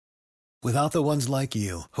Without the ones like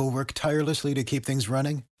you, who work tirelessly to keep things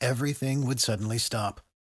running, everything would suddenly stop.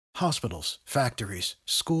 Hospitals, factories,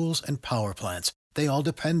 schools, and power plants, they all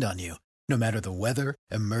depend on you. No matter the weather,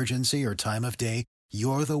 emergency, or time of day,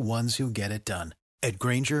 you're the ones who get it done. At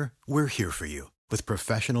Grainger, we're here for you with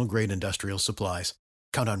professional-grade industrial supplies.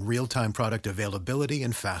 Count on real-time product availability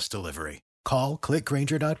and fast delivery. Call,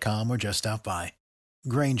 clickgrainger.com, or just stop by.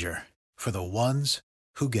 Grainger, for the ones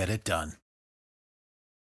who get it done.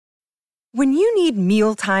 When you need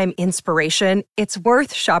mealtime inspiration, it's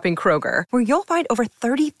worth shopping Kroger, where you'll find over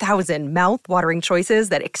 30,000 mouth-watering choices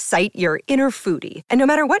that excite your inner foodie. And no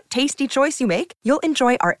matter what tasty choice you make, you'll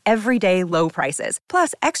enjoy our everyday low prices,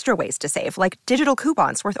 plus extra ways to save, like digital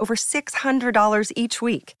coupons worth over $600 each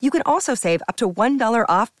week. You can also save up to $1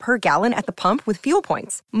 off per gallon at the pump with fuel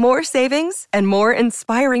points. More savings and more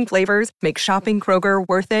inspiring flavors make shopping Kroger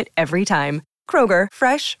worth it every time. Kroger,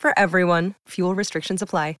 fresh for everyone. Fuel restrictions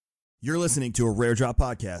apply. You're listening to a Rare Drop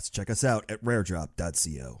podcast. Check us out at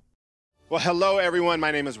raredrop.co. Well, hello, everyone. My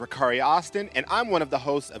name is Ricari Austin, and I'm one of the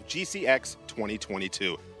hosts of GCX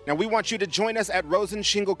 2022. Now, we want you to join us at Rosen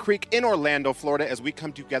Shingle Creek in Orlando, Florida, as we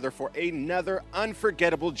come together for another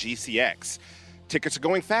unforgettable GCX. Tickets are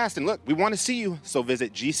going fast, and look, we want to see you, so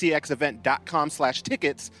visit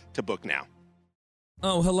gcxevent.com/tickets to book now.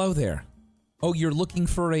 Oh, hello there. Oh, you're looking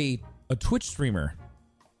for a Twitch streamer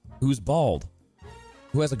who's bald,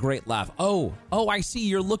 who has a great laugh. Oh, I see.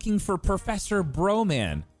 You're looking for Professor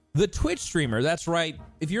Broman, the Twitch streamer. That's right.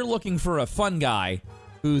 If you're looking for a fun guy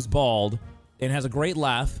who's bald and has a great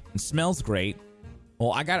laugh and smells great,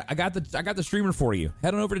 well, I got the streamer for you.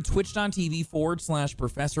 Head on over to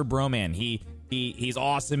twitch.tv/Professor Broman. He's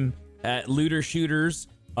awesome at looter shooters,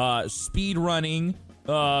 speed running,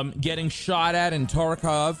 getting shot at in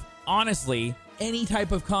Tarkov. Honestly, any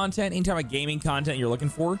type of content, any type of gaming content you're looking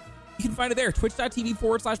for, you can find it there.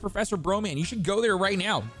 Twitch.tv/Professor Broman. You should go there right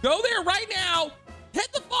now. Go there right now.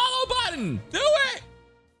 Hit the follow button. Do it.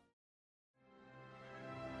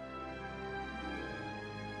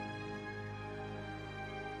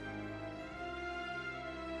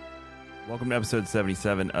 Welcome to episode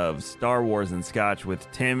 77 of Star Wars and Scotch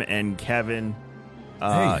with Tim and Kevin.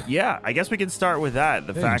 Hey. Yeah, I guess we can start with that.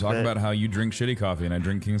 The fact talk that about how you drink shitty coffee and I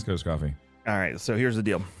drink King's Coast coffee. All right, so here's the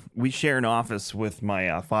deal. We share an office with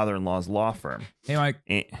my father-in-law's law firm. Hey, Mike.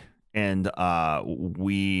 And I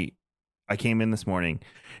came in this morning,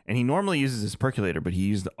 and he normally uses his percolator, but he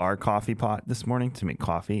used our coffee pot this morning to make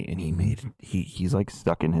coffee, and he's like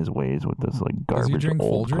stuck in his ways with this like garbage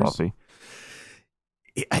old Folgers? coffee.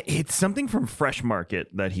 It's something from Fresh Market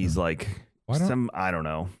that he's like I don't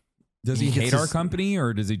know. Does he hate our company,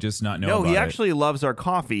 or does he just not know No, about he it? actually loves our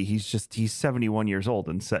coffee. He's 71 years old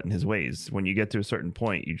and set in his ways. When you get to a certain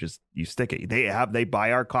point, you stick it. They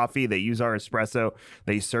buy our coffee, they use our espresso,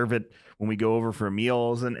 they serve it when we go over for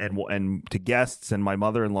meals and to guests, and my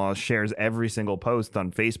mother-in-law shares every single post on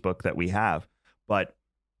Facebook that we have. But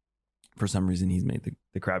for some reason he's made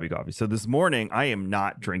the crappy coffee. So this morning I am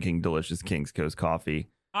not drinking delicious King's Coast coffee.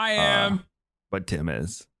 I am. But Tim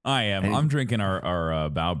is. I am. And I'm drinking our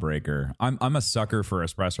bow breaker. I'm a sucker for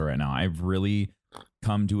espresso right now. I've really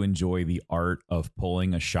come to enjoy the art of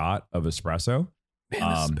pulling a shot of espresso.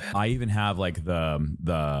 Man, I even have like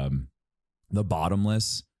the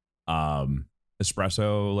bottomless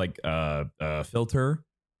espresso like filter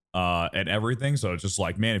and everything. So it's just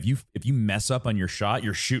like, man, if you mess up on your shot,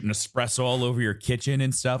 you're shooting espresso all over your kitchen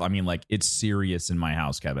and stuff. I mean, like, it's serious in my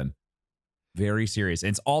house, Kevin. Very serious. And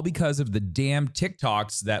it's all because of the damn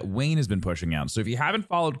TikToks that Wayne has been pushing out. So if you haven't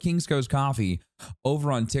followed King's Coast Coffee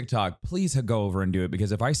over on TikTok, please go over and do it.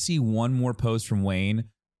 Because if I see one more post from Wayne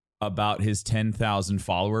about his 10,000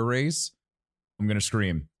 follower race, I'm going to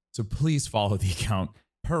scream. So please follow the account.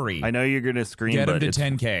 Hurry. I know you're going to scream, Get him but to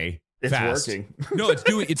 10K it's fast. working. No,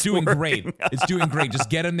 it's doing great. It's doing great. Just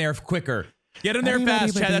get him there quicker. Get him there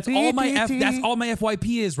fast, Chad. That's all my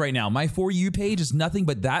FYP is right now. My For You page is nothing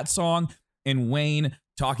but that song and Wayne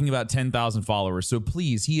talking about 10,000 followers. So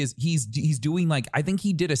please, he's doing, like, I think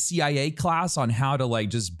he did a CIA class on how to like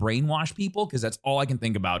just brainwash people, because that's all I can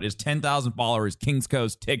think about is 10,000 followers, King's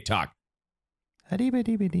Coast TikTok.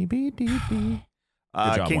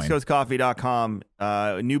 KingsCoastCoffee.com.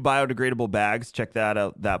 New biodegradable bags. Check that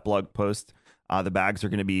out, that blog post. The bags are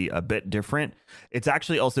going to be a bit different. It's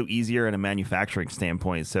actually also easier in a manufacturing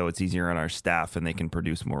standpoint, so it's easier on our staff, and they can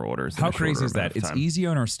produce more orders. How crazy is that? It's easy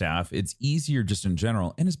on our staff. It's easier just in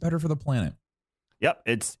general, and it's better for the planet. Yep.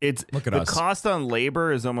 It's Look at the us. cost on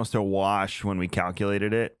labor is almost a wash when we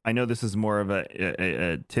calculated it. I know this is more of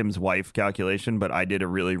a Tim's wife calculation, but I did a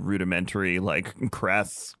really rudimentary like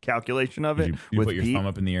crass calculation of it. You put your thumb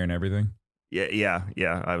up in the air and everything?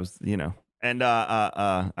 Yeah. I was, and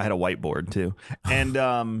I had a whiteboard too, and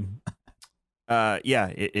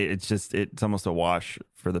it's almost a wash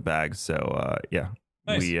for the bags. So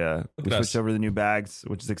Nice. we switched over to the new bags,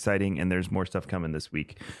 which is exciting, and there's more stuff coming this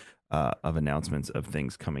week. Of announcements of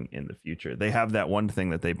things coming in the future. They have that one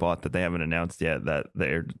thing that they bought that they haven't announced yet that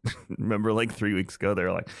they're remember like 3 weeks ago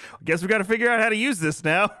they're like, I guess we got to figure out how to use this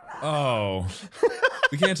now. Oh,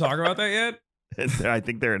 we can't talk about that yet. I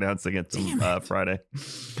think they're announcing it Friday.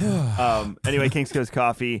 Anyway,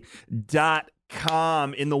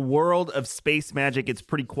 KingsCoastCoffee.com. In the world of space magic, it's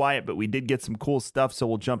pretty quiet, but we did get some cool stuff, so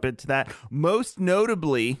we'll jump into that. Most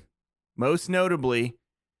notably,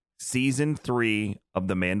 Season 3 of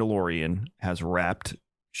The Mandalorian has wrapped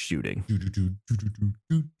shooting. Dude,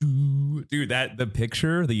 the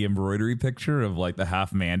picture, the embroidery picture of like the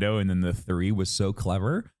half Mando and then the 3 was so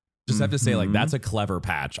clever. Just have to say, like, that's a clever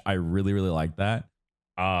patch. I really, really like that.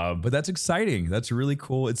 But that's exciting. That's really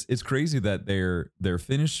cool. It's crazy that they're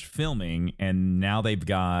finished filming and now they've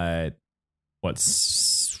got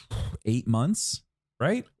 8 months,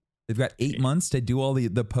 right? They've got 8 months to do all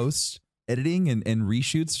the post editing and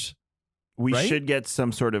reshoots. We right? should get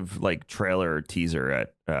some sort of like trailer or teaser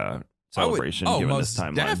at Celebration given this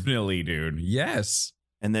timeline. Definitely, dude. Yes.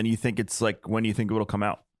 And then you think it's like, when do you think it'll come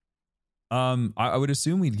out? I would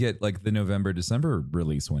assume we'd get like the November-December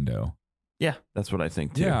release window. Yeah, that's what I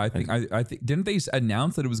think too. Yeah, I think didn't they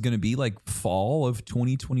announce that it was going to be like fall of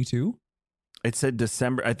 2022? It said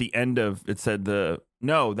December at the end of it said that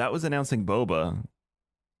was announcing Boba.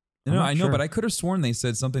 No, I know, but I could have sworn they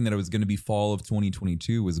said something that it was going to be fall of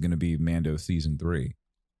 2022 was going to be Mando season 3.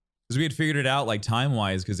 Because we had figured it out like time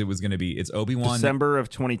wise because it was going to be it's Obi-Wan December of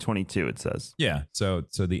 2022 it says. Yeah, so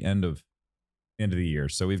the end of the year.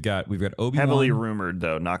 So we've got Obi-Wan heavily rumored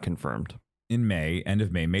though, not confirmed. In May, end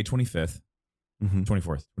of May 25th.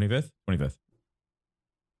 24th, 25th.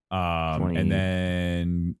 And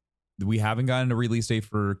then we haven't gotten a release date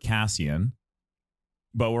for Cassian.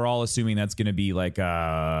 But we're all assuming that's going to be like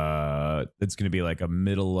a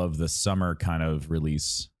middle of the summer kind of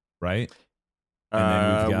release, right? And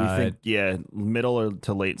then we've got, we think middle or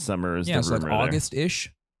to late summer is the so rumor like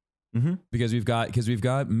August-ish. Mm-hmm. Because we've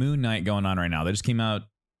got Moon Knight going on right now. That just came out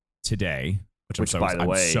today, which I'm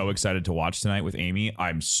so excited to watch tonight with Amy.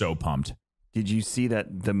 I'm so pumped. Did you see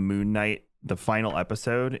that the Moon Knight, the final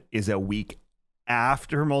episode, is a week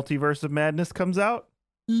after Multiverse of Madness comes out?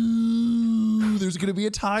 Ooh, there's going to be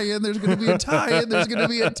a tie-in. There's going to be a tie-in. There's going to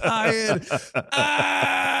be a tie-in.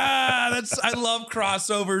 I love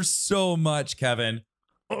crossovers so much, Kevin.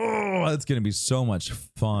 Oh, that's going to be so much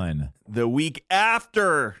fun. The week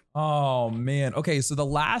after. Oh, man. Okay, so the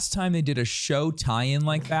last time they did a show tie-in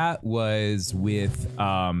like that was with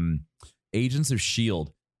Agents of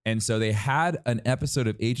S.H.I.E.L.D. And so they had an episode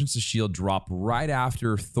of Agents of S.H.I.E.L.D. drop right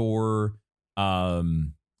after Thor,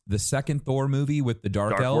 the second Thor movie with the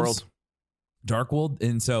Dark Elves. Dark World.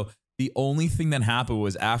 And so the only thing that happened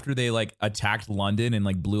was after they like attacked London and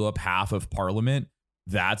like blew up half of Parliament,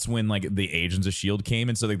 that's when like the Agents of S.H.I.E.L.D. came.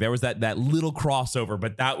 And so like there was that little crossover,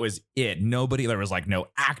 but that was it. There was like no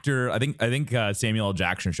actor. I think Samuel L.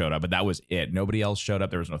 Jackson showed up, but that was it. Nobody else showed up.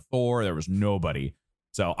 There was no Thor. There was nobody.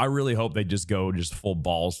 So I really hope they just go full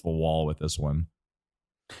balls to the wall with this one.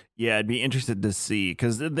 Yeah, I'd be interested to see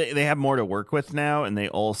because they have more to work with now. And they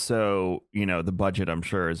also, the budget, I'm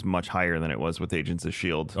sure, is much higher than it was with Agents of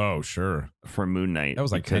S.H.I.E.L.D. Oh, sure. For Moon Knight. That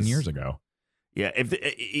was like 10 years ago. Yeah.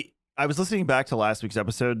 I was listening back to last week's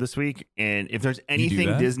episode this week. And if there's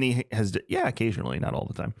anything Disney has, occasionally, not all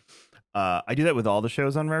the time. I do that with all the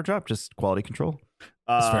shows on Rare Drop, just quality control.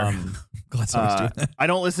 That's fair. Glad somebody's doing that. I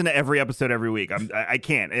don't listen to every episode every week. I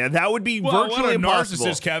can't. That would be virtually impossible.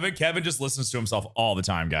 Narcissist, Kevin. Kevin just listens to himself all the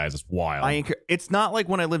time, guys. It's wild. It's not like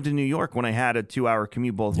when I lived in New York when I had a 2-hour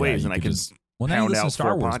commute both ways and I could pound out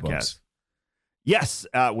Star Wars podcasts. Yes,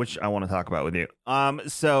 which I want to talk about with you.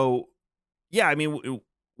 So yeah, I mean,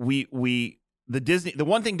 the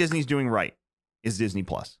one thing Disney's doing right is Disney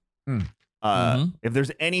Plus. If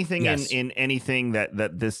there's anything in anything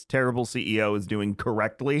that this terrible CEO is doing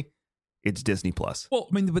correctly, it's Disney Plus. Well,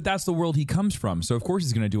 I mean, but that's the world he comes from, so of course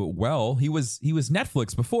he's going to do it well. He was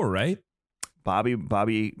Netflix before, right? Bobby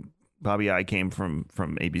I came from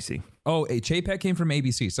ABC. Oh, Chapek came from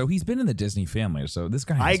ABC, so he's been in the Disney family. So this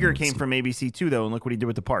guy Iger came from ABC too, though, and look what he did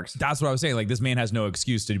with the parks. That's what I was saying. Like, this man has no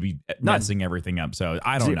excuse to be messing everything up. So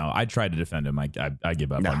I don't know. I tried to defend him. I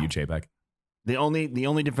give up on you, Chapek. The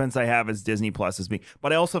only defense I have is Disney Plus is me.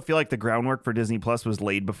 But I also feel like the groundwork for Disney Plus was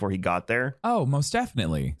laid before he got there. Oh, most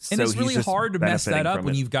definitely. And so it's really hard to mess that up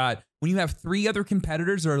when you have 3 other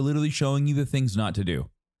competitors that are literally showing you the things not to do.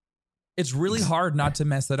 It's really hard not to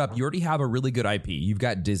mess that up. You already have a really good IP. You've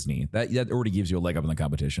got Disney. That already gives you a leg up in the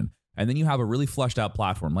competition. And then you have a really fleshed out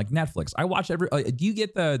platform like Netflix. I watch do you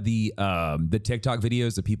get the TikTok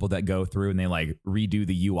videos of people that go through and they like redo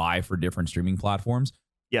the UI for different streaming platforms?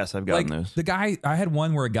 Yes, I've gotten those. I had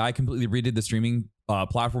one where a guy completely redid the streaming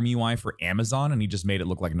platform UI for Amazon, and he just made it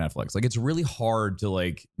look like Netflix. Like, it's really hard to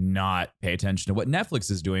like not pay attention to what Netflix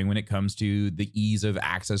is doing when it comes to the ease of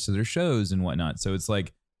access to their shows and whatnot. So it's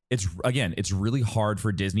like, it's really hard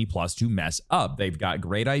for Disney Plus to mess up. They've got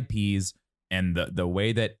great IPs, and the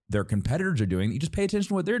way that their competitors are doing, you just pay attention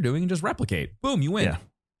to what they're doing and just replicate. Boom, you win.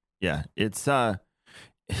 Yeah. It's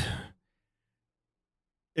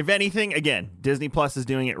if anything, again, Disney Plus is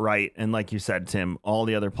doing it right. And like you said, Tim, all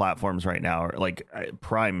the other platforms right now are like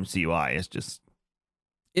Prime CUI is just.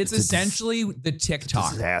 It's essentially the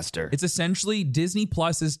TikTok. Disaster. It's essentially Disney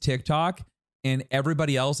Plus is TikTok, and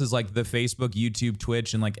everybody else is like the Facebook, YouTube,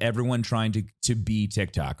 Twitch, and like everyone trying to be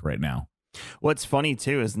TikTok right now. What's funny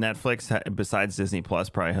too is Netflix, besides Disney Plus,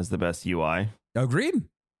 probably has the best UI. Agreed.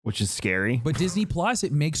 Which is scary. But Disney Plus,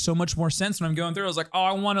 it makes so much more sense when I'm going through. I was like, oh,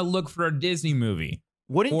 I want to look for a Disney movie.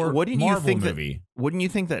 Wouldn't you think movie. Wouldn't you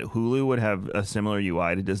think that Hulu would have a similar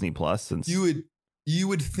UI to Disney Plus? Since you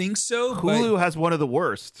would think so. Hulu has one of the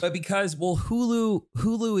worst. But because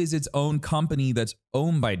Hulu is its own company that's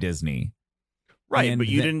owned by Disney. Right, and but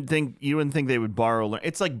you wouldn't think they would borrow.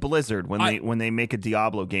 It's like Blizzard when they make a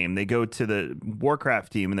Diablo game, they go to the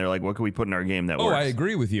Warcraft team and they're like, "What can we put in our game that works?" I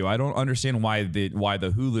agree with you. I don't understand why the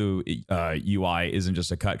Hulu UI isn't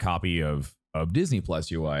just a cut copy of Disney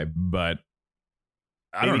Plus UI, but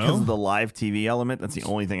I don't know. Because of the live TV element, that's the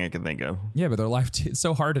only thing I can think of. Yeah, but their live it's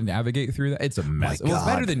so hard to navigate through that. It's a mess. Well, it's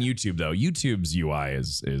better than YouTube though. YouTube's UI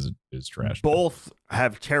is trash. Both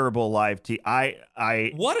have terrible live TV.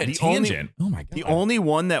 What a tangent! Oh my god. The only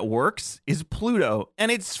one that works is Pluto,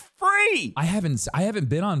 and it's free. I haven't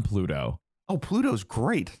been on Pluto. Oh, Pluto's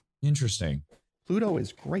great. Interesting. Pluto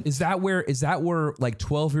is great. Is that where like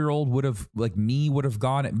 12-year-old would have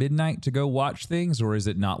gone at midnight to go watch things, or is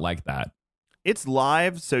it not like that? It's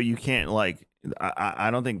live, so you can't like.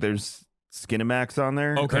 I don't think there's Skinamax on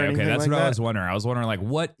there. Okay, that's what I was wondering. I was wondering, like,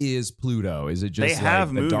 what is Pluto? Is it just they have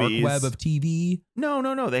the movies. dark web of TV?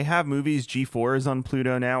 No. They have movies. G4 is on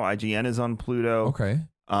Pluto now. IGN is on Pluto. Okay.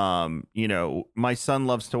 My son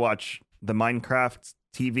loves to watch the Minecraft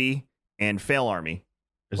TV and Fail Army.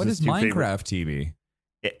 What is Minecraft TV?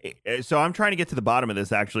 So I'm trying to get to the bottom of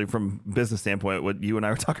this, actually, from business standpoint, what you and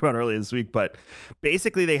I were talking about earlier this week. But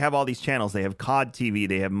basically, they have all these channels. They have COD TV.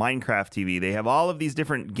 They have Minecraft TV. They have all of these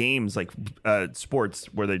different games, like sports,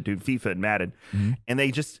 where they do FIFA and Madden. Mm-hmm.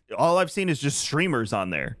 And all I've seen is just streamers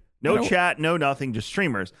on there. No chat, no nothing, just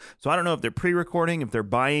streamers. So I don't know if they're pre-recording, if they're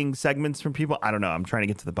buying segments from people. I don't know. I'm trying to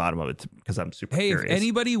get to the bottom of it because I'm super curious. If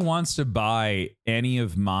anybody wants to buy any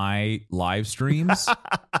of my live streams...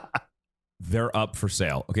 They're up for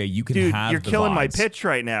sale. Okay, you can have. You're killing my pitch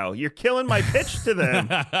right now. You're killing my pitch to them.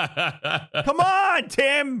 Come on,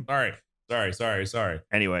 Tim. Sorry.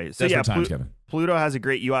 Anyway, so Pluto has a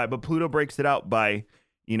great UI, but Pluto breaks it out by,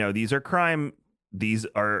 these are crime. These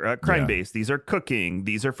are crime-based. These are cooking.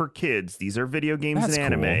 These are for kids. These are video games and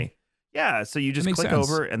anime. Cool. Yeah, so you just click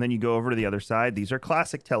over and then you go over to the other side. These are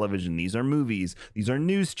classic television. These are movies. These are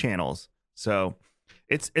news channels. So.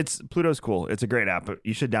 It's Pluto's cool. It's a great app.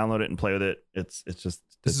 You should download it and play with it. This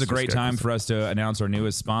is a great time for us to announce our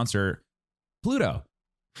newest sponsor, Pluto.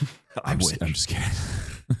 I'm just kidding.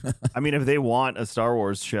 I mean, if they want a Star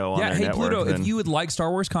Wars show on their network, Pluto, then... if you would like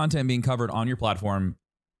Star Wars content being covered on your platform,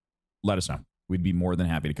 let us know. We'd be more than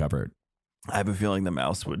happy to cover it. I have a feeling the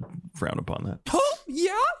mouse would frown upon that. Oh,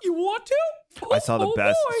 yeah? You want to? I saw the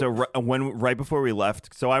best. Boy. So right before we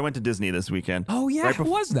left, so I went to Disney this weekend. Oh, yeah? How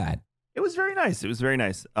was that? It was very nice.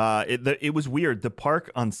 It was weird. The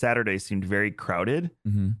park on Saturday seemed very crowded,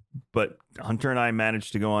 but Hunter and I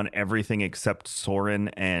managed to go on everything except Soarin'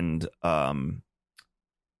 and what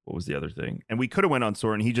was the other thing? And we could have went on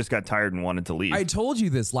Soarin'. He just got tired and wanted to leave. I told you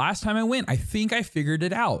this last time I went. I think I figured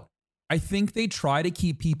it out. I think they try to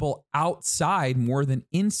keep people outside more than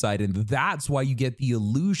inside, and that's why you get the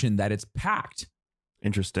illusion that it's packed.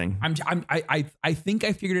 Interesting. I think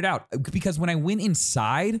I figured it out because when I went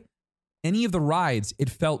inside. Any of the rides,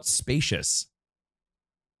 it felt spacious.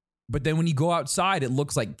 But then when you go outside, it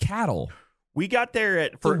looks like cattle. We got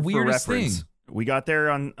there for reference. We got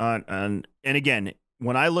there on and again,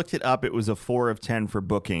 when I looked it up, it was a 4 of 10 for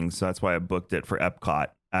bookings. So that's why I booked it for Epcot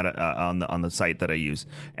on the site that I use.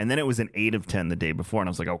 And then it was an 8 of 10 the day before. And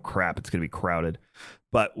I was like, oh, crap, it's going to be crowded.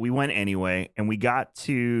 But we went anyway. And we got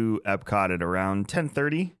to Epcot at around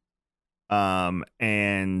 10:30.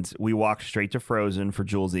 And we walked straight to Frozen for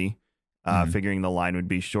Julesy. figuring the line would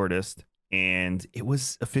be shortest. And it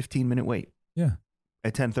was a 15-minute wait. Yeah.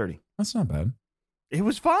 At 10:30. That's not bad. It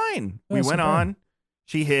was fine. That's we went not bad. on.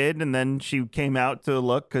 She hid, and then she came out to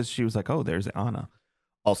look because she was like, oh, there's Anna.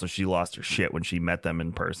 Also, she lost her shit when she met them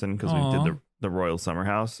in person because we did the Royal Summer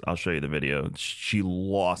House. I'll show you the video. She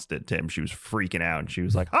lost it to him. She was freaking out, and she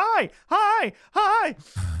was like, hi.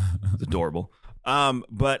 It's adorable.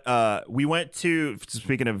 But we went to,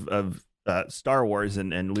 speaking of Star Wars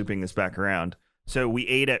and looping this back around, so we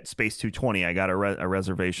ate at Space 220. I got a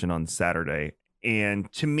reservation on Saturday,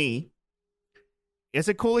 and to me, it's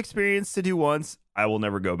a cool experience to do once. I will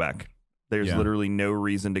never go back. There's literally no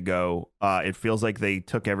reason to go. It feels like they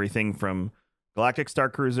took everything from Galactic Star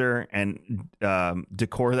Cruiser and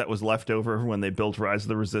decor that was left over when they built Rise of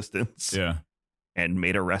the Resistance. Yeah. And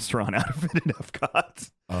made a restaurant out of it in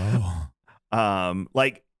Epcot. Oh.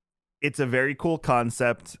 Like, it's a very cool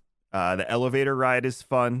concept. The elevator ride is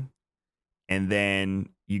fun. And then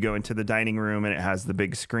you go into the dining room and it has the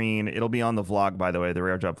big screen. It'll be on the vlog, by the way, the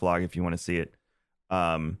Rare Drop vlog, if you want to see it.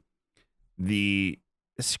 The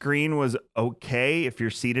screen was okay if you're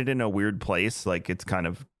seated in a weird place, like it's kind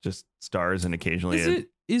of just stars and occasionally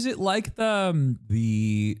is it like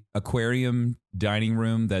the aquarium dining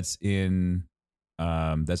room that's in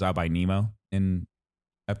that's out by Nemo in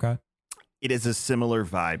Epcot? It is a similar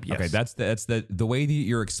vibe. Yes. Okay, that's the way that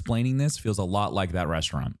you're explaining this feels a lot like that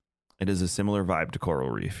restaurant. It is a similar vibe to Coral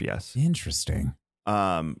Reef. Yes. Interesting.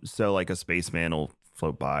 So like a spaceman will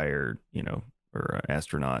float by, or an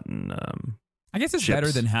astronaut, and I guess it's better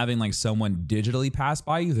than having like someone digitally pass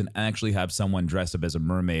by you than actually have someone dressed up as a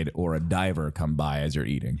mermaid or a diver come by as you're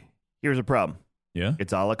eating. Here's a problem. Yeah.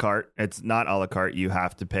 It's a la carte. It's not a la carte. You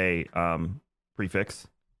have to pay prefix.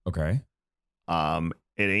 Okay. It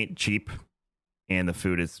ain't cheap, and the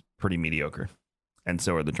food is pretty mediocre, and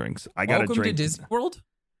so are the drinks. I got a drink to Disney World.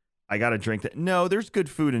 I got a drink that there's good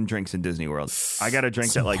food and drinks in Disney World. I got a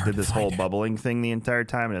drink that like did this whole bubbling thing the entire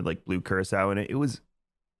time and had like blue curacao in it. It was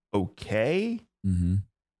okay,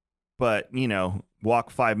 but walk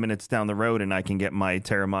 5 minutes down the road and I can get my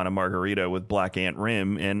Terramana margarita with black ant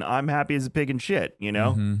rim, and I'm happy as a pig in shit.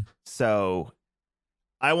 So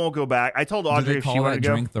I won't go back. I told Audrey if she wanted to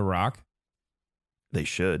go. Drink the Rock. They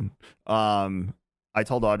should. I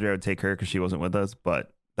told Audrey I would take her because she wasn't with us,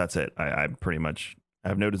 but that's it. I pretty much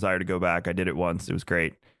have no desire to go back. I did it once. It was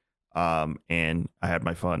great. And I had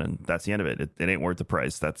my fun, and that's the end of it. It ain't worth the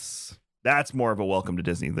price. That's more of a welcome to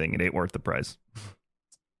Disney thing. It ain't worth the price.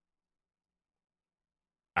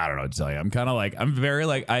 I don't know what to tell you. I'm kind of like, I'm very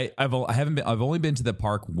like, I've only been to the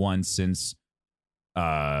park once since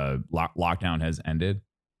lockdown has ended.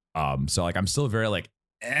 So like, I'm still very like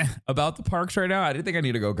about the parks right now. I didn't think I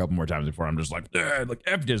need to go a couple more times before I'm just like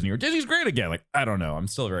F Disney, or Disney's great again. Like, I don't know. I'm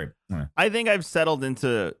still very. I think I've settled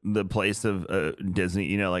into the place of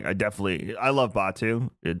Disney. Like I love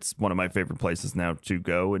Batu. It's one of my favorite places now to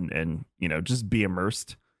go and just be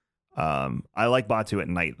immersed. I like Batu at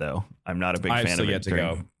night though. I'm not a big fan of it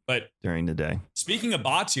but during the day. Speaking of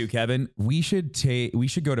Batu, Kevin, we should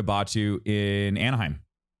go to Batu in Anaheim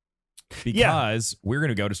because we're going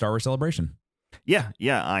to go to Star Wars Celebration. Yeah.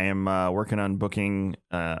 I am working on booking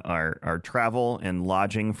our travel and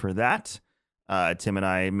lodging for that. Tim and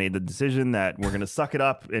I made the decision that we're going to suck it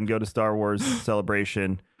up and go to Star Wars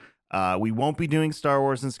Celebration. We won't be doing Star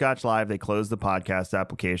Wars and Scotch Live. They closed the podcast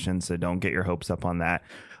application, so don't get your hopes up on that.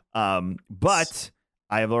 But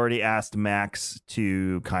I have already asked Max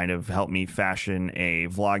to kind of help me fashion a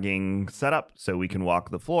vlogging setup so we can walk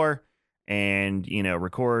the floor and,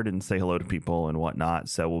 record and say hello to people and whatnot.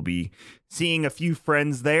 So we'll be seeing a few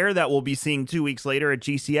friends there that we'll be seeing 2 weeks later at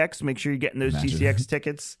GCX. Make sure you're getting those GCX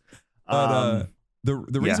tickets. But the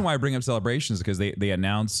reason why I bring up Celebration is because they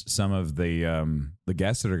announced some of the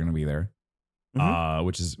guests that are going to be there,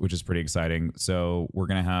 which is pretty exciting. So we're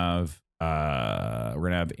gonna have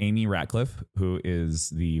Amy Ratcliffe, who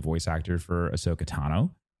is the voice actor for Ahsoka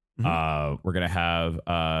Tano. We're gonna have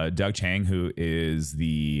Doug Chang, who is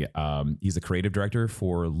he's the creative director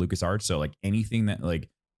for LucasArts. So like anything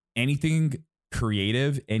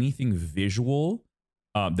creative, anything visual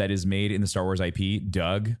that is made in the Star Wars IP,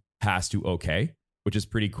 Doug has to okay, which is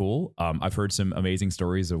pretty cool. I've heard some amazing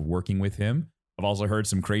stories of working with him. I've also heard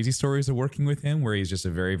some crazy stories of working with him where he's just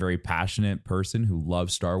a very, very passionate person who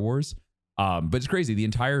loves Star Wars. But it's crazy. The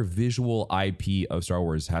entire visual IP of Star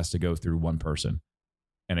Wars has to go through one person,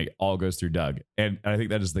 and it all goes through Doug. And I think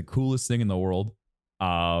that is the coolest thing in the world.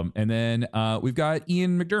 And then we've got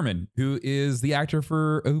Ian McDiarmid, who is the actor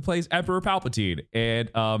who plays Emperor Palpatine. And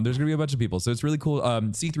there's going to be a bunch of people. So it's really cool.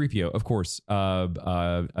 C-3PO, of course.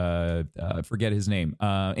 Forget his name.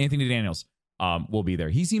 Anthony Daniels. will be there.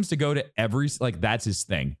 He seems to go to every, like, that's his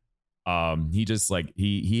thing. He just like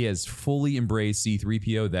he has fully embraced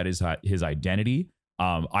C-3PO. That is his identity.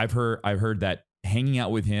 I've heard that hanging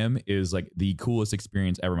out with him is like the coolest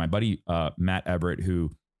experience ever. My buddy Matt Everett, who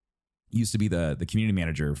used to be the community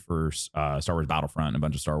manager for Star Wars Battlefront and a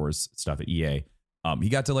bunch of Star Wars stuff at EA. He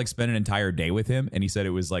got to like spend an entire day with him, and he said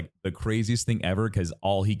it was like the craziest thing ever because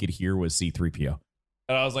all he could hear was C-3PO.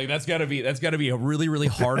 And I was like, that's gotta be a really, really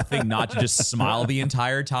hard thing not to just smile the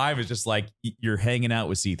entire time. It's just like you're hanging out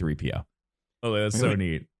with C-3PO. Oh, that's so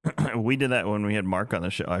neat. We did that when we had Mark on the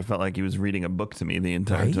show. I felt like he was reading a book to me the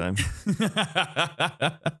entire time.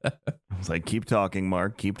 I was like, keep talking,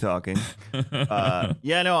 Mark, keep talking.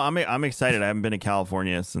 Yeah, no, I'm excited. I haven't been to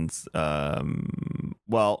California since,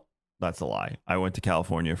 well, that's a lie. I went to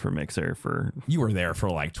California for Mixer for... You were there for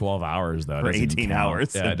like 12 hours, though. For 18 count.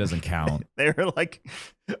 hours. Yeah, it doesn't count. They were like,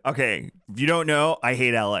 okay, if you don't know, I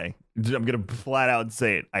hate LA. I'm going to flat out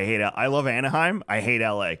say it. I love Anaheim. I hate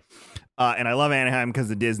LA. And I love Anaheim because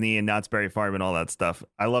of Disney and Knott's Berry Farm and all that stuff.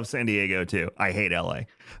 I love San Diego, too. I hate LA.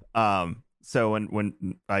 So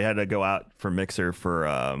when I had to go out for Mixer for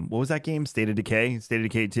what was that game? State of Decay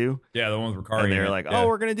 2. Yeah, the one with Ricari. And they were like, "Oh,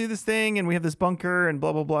 we're gonna do this thing, and we have this bunker, and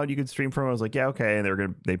blah blah blah. You could stream from it." I was like, "Yeah, okay."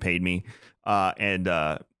 And they paid me, and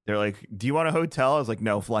they're like, "Do you want a hotel?" I was like,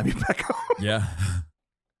 "No, fly me back home." Yeah,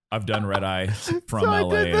 I've done red eye from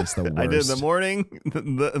LA. It's the worst. I did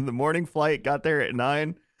the morning flight. Got there at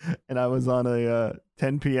 9, and I was on a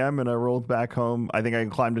 10 p.m. and I rolled back home. I think I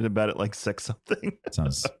climbed into bed at like 6 something.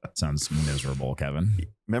 Sounds miserable, Kevin.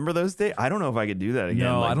 Remember those days? I don't know if I could do that again.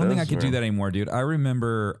 No, like I don't think I could do that anymore, dude. I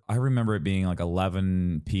remember it being like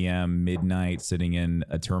 11 p.m. midnight, sitting in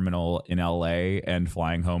a terminal in LA and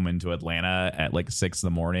flying home into Atlanta at like 6 in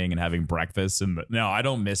the morning and having breakfast. And no, I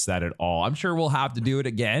don't miss that at all. I'm sure we'll have to do it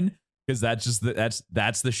again because that's just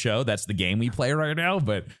that's the show. That's the game we play right now.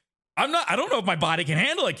 But I don't know if my body can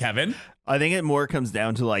handle it, Kevin. I think it more comes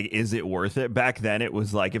down to like, is it worth it? Back then it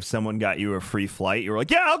was like if someone got you a free flight, you were like,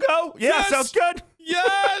 yeah, I'll go. Yeah, yes! Sounds good.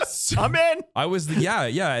 Yes. I'm in. I was yeah.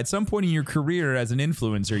 At some point in your career as an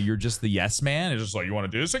influencer, you're just the yes man. It's just like, you want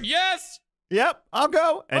to do this? Like, yes. Yep, I'll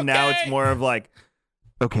go. And now it's more of like,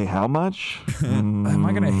 okay, how much? Am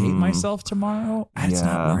I going to hate myself tomorrow? It's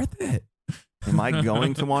not worth it. Am I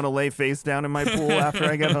going to want to lay face down in my pool after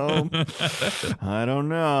I get home? I don't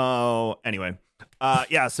know. Anyway,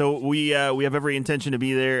 yeah, so we have every intention to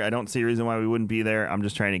be there. I don't see a reason why we wouldn't be there. I'm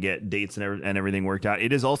just trying to get dates and everything worked out.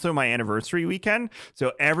 It is also my anniversary weekend.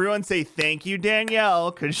 So everyone say thank you,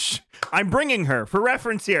 Danielle, because I'm bringing her. For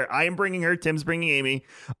reference here, I am bringing her. Tim's bringing Amy.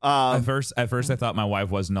 At first, I thought my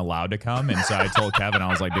wife wasn't allowed to come. And so I told Kevin, I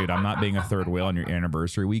was like, dude, I'm not being a third wheel on your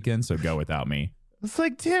anniversary weekend, so go without me. It's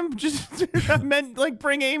like, Tim, I meant like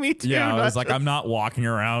bring Amy too. Yeah, I was like, I'm not walking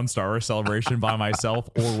around Star Wars Celebration by myself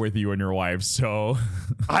or with you and your wife. So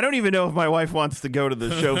I don't even know if my wife wants to go to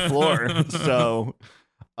the show floor. So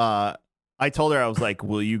I told her, I was like,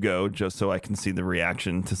 will you go just so I can see the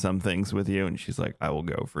reaction to some things with you? And she's like, I will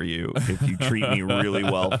go for you if you treat me really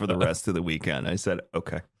well for the rest of the weekend. I said,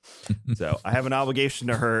 okay. So I have an obligation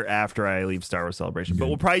to her after I leave Star Wars Celebration. But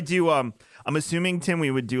we'll probably do, I'm assuming, Tim,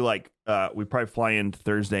 we would do like, we probably fly in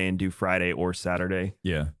Thursday and do Friday or Saturday.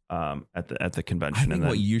 Yeah. At the convention. I think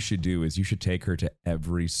what you should do is you should take her to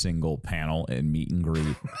every single panel and meet and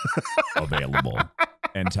greet available.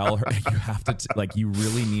 And tell her you have to like, you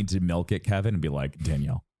really need to milk it, Kevin, and be like,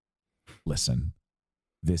 Danielle, listen,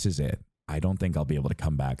 this is it. I don't think I'll be able to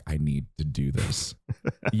come back. I need to do this.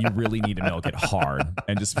 You really need to milk it hard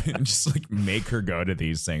and just like make her go to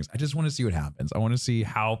these things. I just want to see what happens. I want to see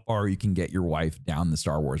how far you can get your wife down the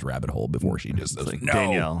Star Wars rabbit hole before she just says, no,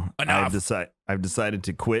 Danielle, enough. I've decided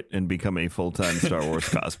to quit and become a full-time Star Wars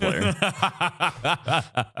cosplayer.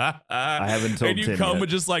 I haven't told And you Tim come yet. with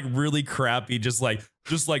just like really crappy, just like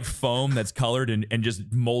foam that's colored and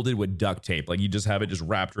just molded with duct tape. Like you just have it just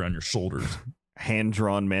wrapped around your shoulders.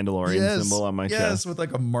 Hand-drawn Mandalorian symbol on my chest. Yes, with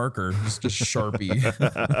like a marker, just a Sharpie.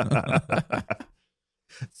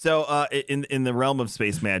 So in the realm of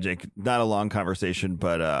space magic, not a long conversation,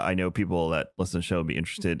 but I know people that listen to the show will be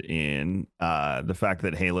interested in the fact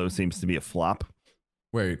that Halo seems to be a flop.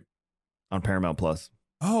 Wait. On Paramount Plus.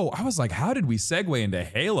 Oh, I was like, how did we segue into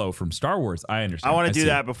Halo from Star Wars? I understand. I want to do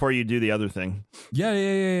that before you do the other thing.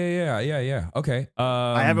 Yeah. Okay.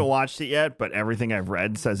 I haven't watched it yet, but everything I've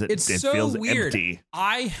read says it so feels weird. empty.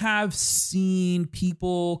 I have seen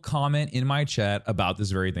people comment in my chat about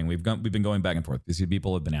this very thing. We've been going back and forth. These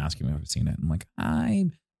people have been asking me if I've seen it. I'm like, I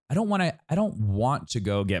I don't want to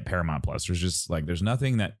go get Paramount Plus. There's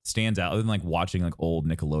nothing that stands out other than like watching like old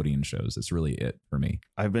Nickelodeon shows. That's really it for me.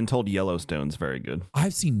 I've been told Yellowstone's very good.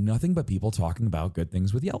 I've seen nothing but people talking about good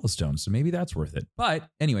things with Yellowstone, so maybe that's worth it. But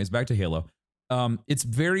anyways, back to Halo. It's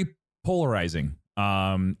very polarizing.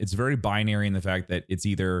 It's very binary in the fact that it's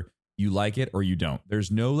either you like it or you don't.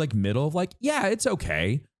 There's no like middle of like, yeah, it's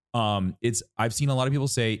okay. I've seen a lot of people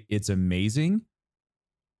say it's amazing,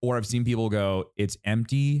 or I've seen people go, it's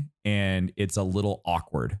empty and it's a little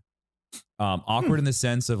awkward. Awkward in the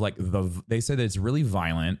sense of like they say that it's really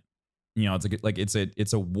violent. You know,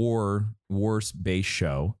 it's a war-based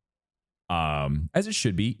show. As it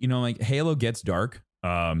should be. You know, like Halo gets dark.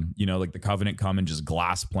 You know, like the Covenant come and just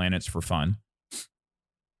glass planets for fun.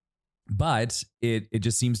 But it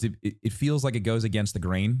just seems to, it feels like it goes against the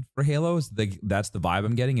grain for Halo. That's the vibe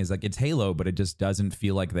I'm getting, is like it's Halo, but it just doesn't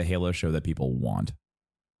feel like the Halo show that people want.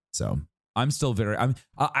 So I'm still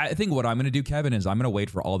I think what I'm going to do, Kevin, is I'm going to wait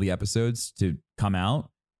for all the episodes to come out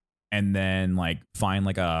and then like find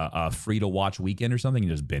like a free to watch weekend or something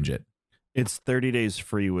and just binge it. It's 30 days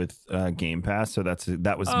free with Game Pass. So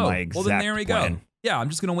that was my exact well, then there we plan. go. Yeah, I'm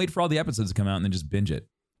just going to wait for all the episodes to come out and then just binge it.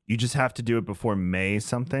 You just have to do it before May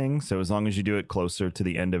something. So as long as you do it closer to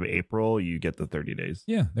the end of April, you get the 30 days.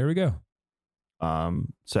 Yeah, there we go.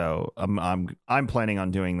 So I'm planning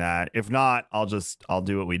on doing that. If not, I'll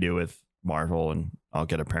do what we do with Marvel, and I'll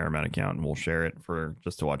get a Paramount account and we'll share it for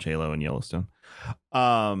just to watch Halo and Yellowstone.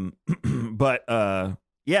 But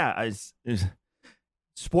yeah,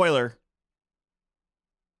 spoiler.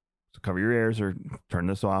 So cover your ears or turn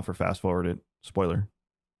this off or fast forward it. Spoiler.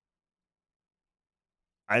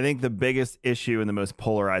 I think the biggest issue and the most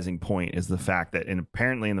polarizing point is the fact that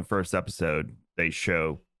apparently in the first episode, they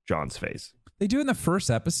show John's face. They do in the first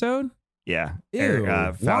episode? Yeah. Ew,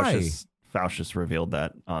 why? Faustus revealed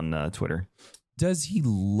that on Twitter. Does he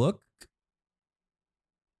look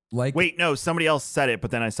like... Wait, no, somebody else said it,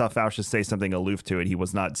 but then I saw Faustus say something aloof to it. He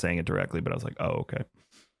was not saying it directly, but I was like, oh, okay.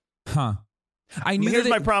 Huh. Here's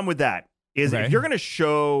my problem with that, is if you're going to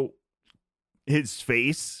show his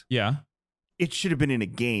face... Yeah. It should have been in a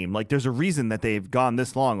game. Like, there's a reason that they've gone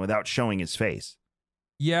this long without showing his face.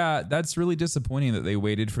 Yeah, that's really disappointing that they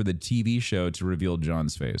waited for the TV show to reveal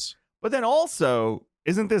John's face. But then also,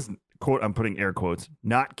 isn't this, quote, I'm putting air quotes,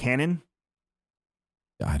 not canon?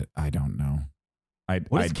 I don't know.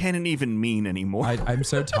 What does canon even mean anymore? I'm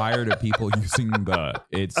so tired of people using the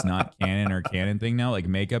it's not canon or canon thing now. Like,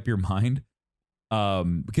 make up your mind.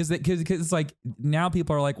 Because it's like now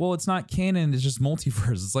people are like, well, it's not canon, it's just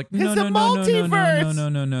multiverse. It's like no.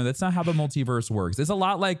 That's not how the multiverse works. It's a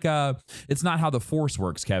lot like it's not how the Force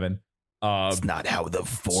works, Kevin. It's not how the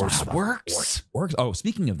Force works. Oh,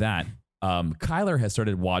 speaking of that, Kyler has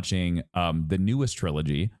started watching the newest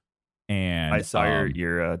trilogy, and I saw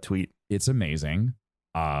your tweet. It's amazing.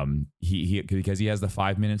 He because he has the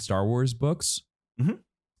 5-minute Star Wars books. Mm-hmm.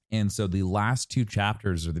 And so the last 2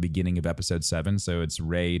 chapters are the beginning of episode 7. So it's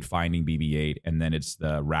Rey finding BB-8, and then it's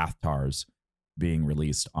the Rathtars being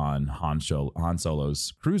released on Han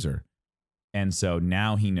Solo's cruiser. And so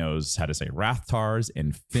now he knows how to say Rathtars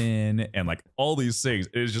and Finn and like all these things.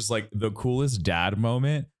 It was just like the coolest dad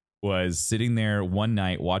moment was sitting there one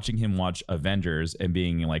night watching him watch Avengers and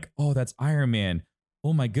being like, oh, that's Iron Man.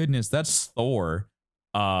 Oh my goodness, that's Thor.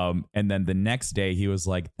 And then the next day he was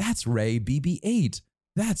like, that's Rey BB-8.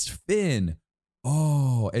 That's Finn.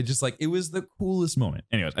 Oh, it just like, it was the coolest moment.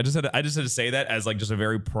 Anyways, I just had to say that as like just a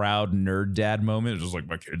very proud nerd dad moment. It's just like,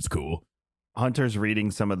 my kid's cool. Hunter's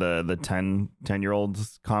reading some of the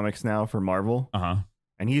 10-year-olds comics now for Marvel. Uh-huh.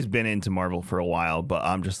 And he's been into Marvel for a while, but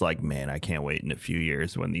I'm just like, man, I can't wait in a few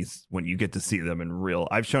years when you get to see them in real.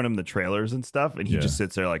 I've shown him the trailers and stuff, and he just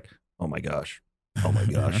sits there like, oh my gosh. Oh my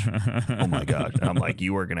gosh. Oh my gosh. And I'm like,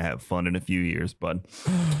 you are going to have fun in a few years, bud.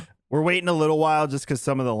 We're waiting a little while just because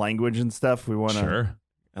some of the language and stuff we want to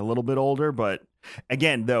a little bit older. But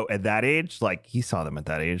again, though, at that age, like he saw them at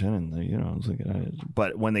that age, and I was like,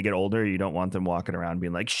 but when they get older, you don't want them walking around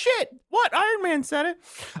being like, shit, what? Iron Man said it.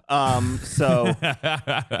 So,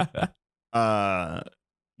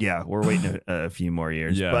 yeah, we're waiting a few more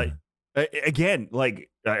years. Yeah. But again, like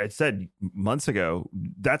I said months ago,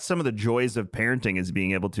 that's some of the joys of parenting is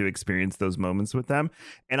being able to experience those moments with them.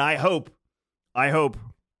 And I hope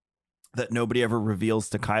that nobody ever reveals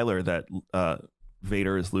to Kyler that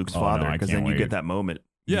Vader is Luke's father, because then you get that moment.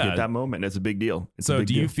 You get that moment. It's a big deal. Do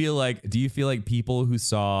you feel like people who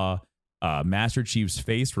saw Master Chief's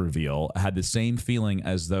face reveal had the same feeling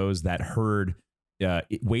as those that heard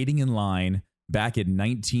waiting in line back in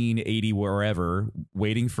 1980 wherever,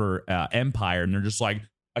 waiting for Empire, and they're just like,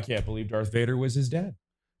 I can't believe Darth Vader was his dad?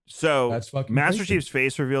 So That's fucking Master crazy. Chief's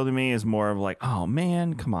face reveal to me is more of like, oh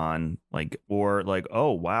man, come on, like, or like,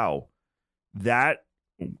 oh wow, that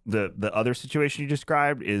the other situation you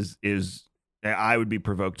described is I would be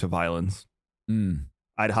provoked to violence.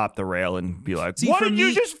 I'd hop the rail and be like, See, what for did you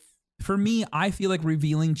me- just? For me, I feel like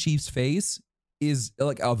revealing Chief's face is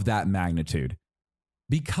like of that magnitude.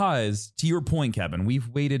 Because to your point, Kevin, we've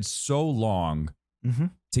waited so long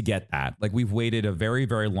to get that. Like we've waited a very,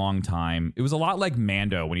 very long time. It was a lot like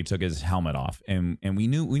Mando when he took his helmet off, and we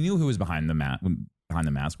knew who was behind the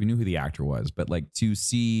mask. We knew who the actor was, but like to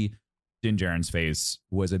see Din Djarin's face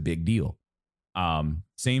was a big deal.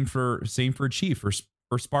 Same for Chief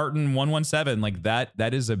for Spartan 117. Like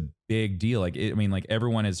that is a big deal. Like I mean, like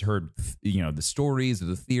everyone has heard the stories or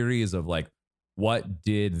the theories of like, what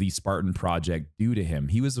did the Spartan Project do to him?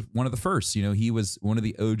 He was one of the first, he was one of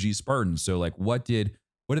the OG Spartans. So like, what did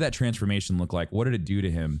that transformation look like? What did it do to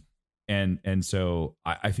him? And so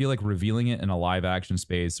I feel like revealing it in a live action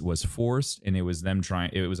space was forced, and it was them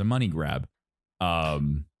trying. It was a money grab.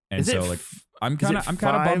 And so like, I'm kind of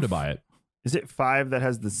bummed about it. Is it 5 that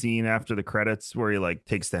has the scene after the credits where he like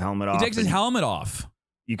takes the helmet off? He takes his helmet off.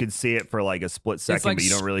 You could see it for like a split second, like, but you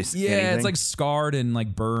don't really see anything. Yeah, it's like scarred and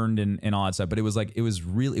like burned and all that stuff. But it was like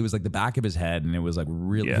the back of his head, and it was like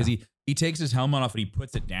really because he takes his helmet off and he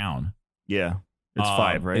puts it down. Yeah. It's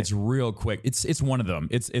 5, right? It's real quick. It's one of them.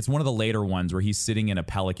 It's one of the later ones where he's sitting in a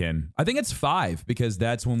pelican. I think it's 5 because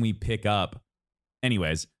that's when we pick up.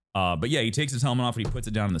 Anyways, but yeah, he takes his helmet off and he puts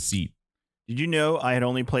it down in the seat. Did you know I had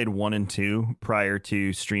only played 1 and 2 prior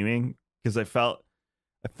to streaming because I felt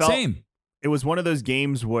Same. It was one of those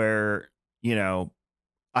games where, I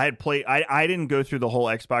had played. I didn't go through the whole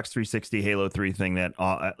Xbox 360 Halo 3 thing that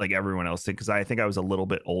like everyone else did because I think I was a little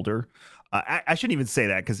bit older. I shouldn't even say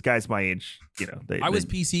that because guys my age, I was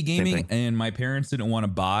PC gaming and my parents didn't want to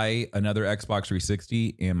buy another Xbox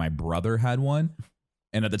 360, and my brother had one.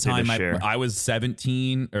 And at the time, I was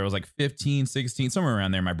 17, or it was like 15, 16, somewhere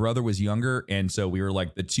around there. My brother was younger, and so we were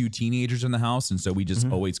like the two teenagers in the house, and so we just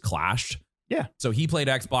always clashed. Yeah. So he played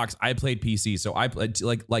Xbox, I played PC. So I played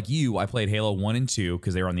like you, I played Halo 1 and 2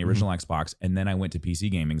 because they were on the original Xbox, and then I went to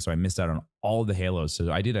PC gaming, so I missed out on all of the Halos.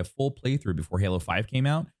 So I did a full playthrough before Halo 5 came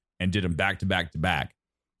out and did them back to back to back.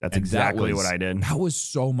 That's exactly what I did. That was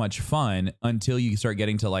so much fun until you start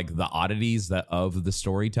getting to like the oddities of the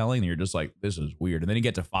storytelling. And you're just like, this is weird. And then you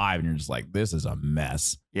get to 5 and you're just like, this is a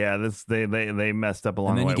mess. Yeah, they messed up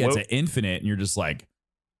along the way. And then you get to Infinite and you're just like,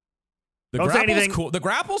 Don't say anything. cool. The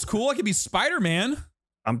grapple's cool. I could be Spider-Man.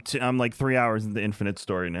 I'm like 3 hours in the Infinite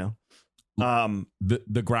story now.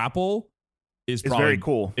 The grapple is probably very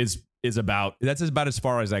cool. That's about as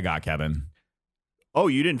far as I got, Kevin. Oh,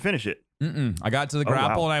 you didn't finish it. I got to the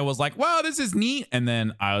grapple and I was like, wow, this is neat. And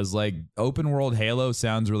then I was like, open world Halo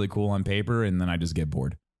sounds really cool on paper. And then I just get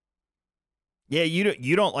bored. Yeah,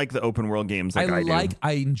 you don't like the open world games like I do.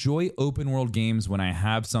 I enjoy open world games when I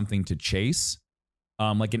have something to chase.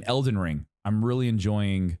 Like in Elden Ring, I'm really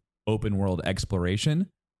enjoying open world exploration.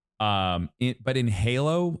 But in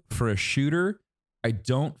Halo, for a shooter, I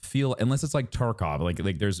don't feel, unless it's like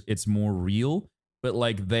Tarkov, it's more real. But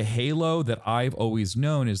like the Halo that I've always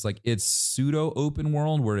known is like it's pseudo open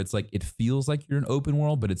world where it's like it feels like you're in open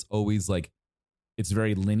world, but it's always like it's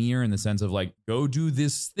very linear in the sense of like, go do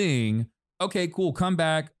this thing. Okay, cool. Come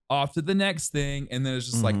back off to the next thing. And then it's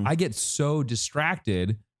just like I get so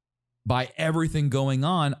distracted by everything going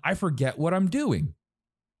on. I forget what I'm doing.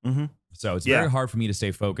 So it's very hard for me to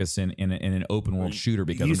stay focused in an open world shooter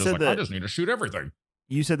because I'm just like, I just need to shoot everything.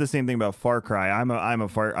 You said the same thing about Far Cry. I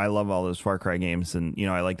love all those Far Cry games, and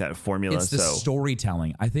I like that formula. It's the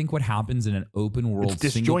storytelling. I think what happens in an open world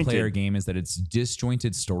single player game is that it's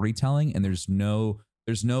disjointed storytelling, and there's no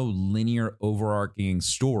linear overarching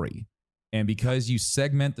story. And because you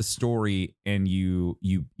segment the story and you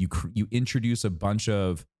introduce a bunch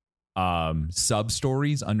of sub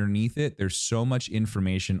stories underneath it, there's so much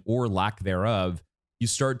information or lack thereof, you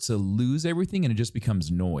start to lose everything, and it just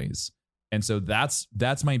becomes noise. And so that's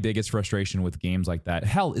my biggest frustration with games like that.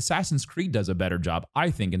 Hell, Assassin's Creed does a better job, I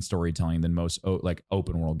think, in storytelling than most like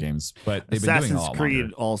open world games. But they've been doing it a lot Creed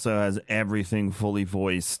longer. also has everything fully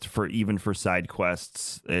voiced even for side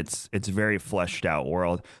quests. It's a very fleshed out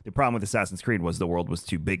world. The problem with Assassin's Creed was the world was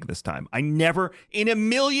too big this time. I never in a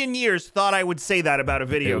million years thought I would say that about a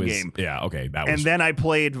video game. Yeah, okay, and then I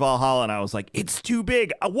played Valhalla and I was like, it's too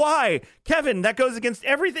big. Why, Kevin? That goes against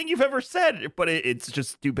everything you've ever said. But it's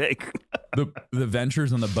just too big. The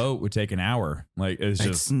ventures on the boat would take an hour. Like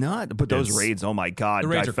it's not. But those raids, oh my god,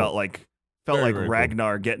 I felt like very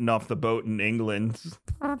Ragnar getting off the boat in England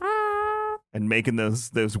and making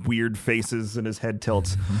those weird faces and his head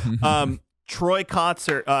tilts. Troy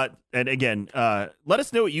Kotsur, and again, let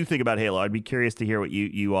us know what you think about Halo. I'd be curious to hear what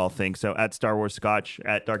you all think. So at Star Wars Scotch,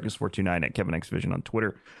 at Darkness429, at Kevin X Vision on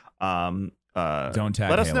Twitter. Don't tag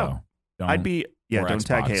let us Halo. know. Don't Don't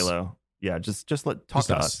tag Halo. Yeah, just talk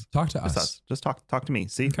to us. Talk to us. Just talk to me.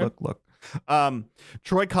 See, Okay. look.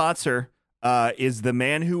 Troy Kotsur is the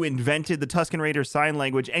man who invented the Tusken Raider sign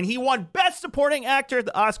language, and he won Best Supporting Actor at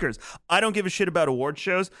the Oscars. I don't give a shit about award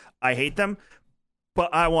shows. I hate them,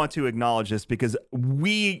 but I want to acknowledge this because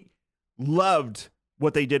we loved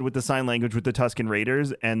what they did with the sign language with the Tusken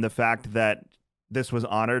Raiders, and the fact that this was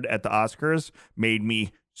honored at the Oscars made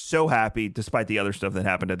me so happy, despite the other stuff that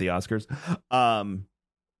happened at the Oscars.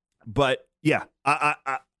 But yeah,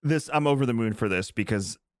 I'm over the moon for this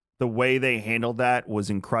because the way they handled that was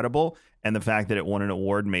incredible, and the fact that it won an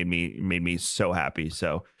award made me so happy.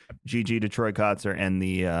 So, GG to Troy Kotsur and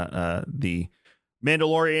the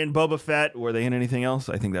Mandalorian, Boba Fett. Were they in anything else?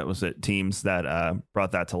 I think that was it. Teams that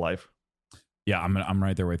brought that to life. Yeah, I'm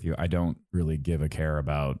right there with you. I don't really give a care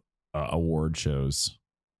about award shows.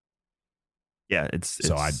 Yeah, it's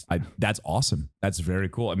so I that's awesome. That's very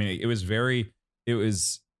cool. I mean,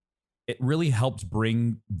 it really helped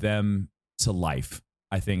bring them to life.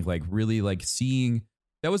 I think really seeing,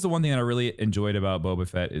 that was the one thing that I really enjoyed about Boba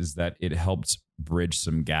Fett, is that it helped bridge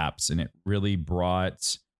some gaps, and it really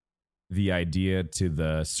brought the idea to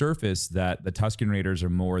the surface that the Tusken Raiders are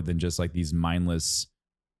more than just these mindless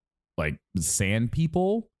sand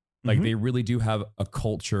people. They really do have a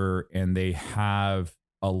culture, and they have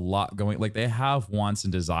a lot going. They have wants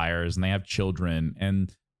and desires, and they have children,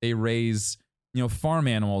 and they raise farm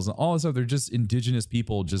animals and all this stuff. They're just indigenous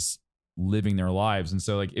people just living their lives. And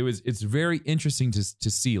so it's very interesting to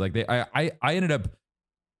see. I ended up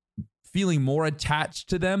feeling more attached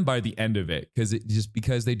to them by the end of it,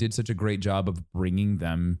 because they did such a great job of bringing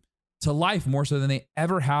them to life, more so than they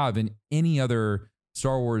ever have in any other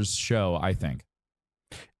Star Wars show, I think.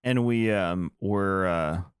 And we saw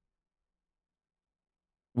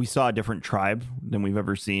a different tribe than we've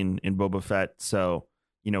ever seen in Boba Fett. So,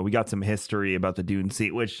 we got some history about the Dune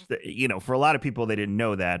Sea, which, for a lot of people, they didn't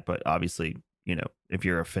know that. But obviously, if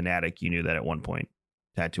you're a fanatic, you knew that at one point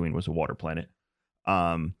Tatooine was a water planet.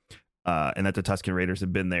 And that the Tusken Raiders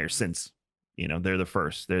have been there since. They're the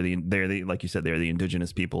first. They're the like you said, they're the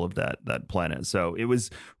indigenous people of that planet. So it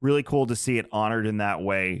was really cool to see it honored in that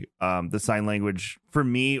way. The sign language, for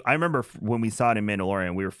me, I remember when we saw it in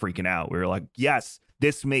Mandalorian, we were freaking out. We were like, yes,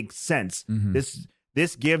 this makes sense. Mm-hmm.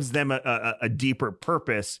 This gives them a deeper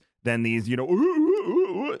purpose than these,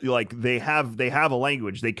 they have a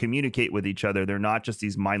language. They communicate with each other. They're not just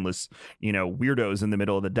these mindless, weirdos in the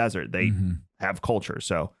middle of the desert. They have culture.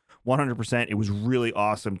 So 100%, it was really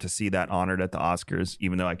awesome to see that honored at the Oscars,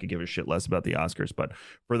 even though I could give a shit less about the Oscars. But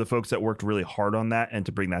for the folks that worked really hard on that and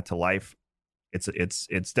to bring that to life, it's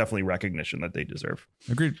definitely recognition that they deserve.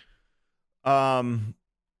 Agreed. All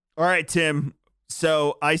right, Tim.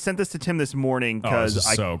 So I sent this to Tim this morning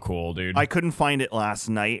because so cool, dude. I couldn't find it last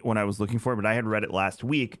night when I was looking for it, but I had read it last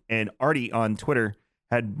week. And Artie on Twitter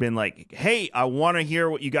had been like, hey, I want to hear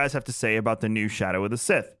what you guys have to say about the new Shadow of the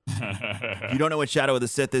Sith. If you don't know what Shadow of the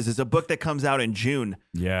Sith is, it's a book that comes out in June.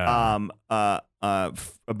 Yeah.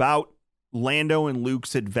 About Lando and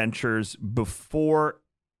Luke's adventures before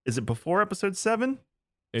episode 7?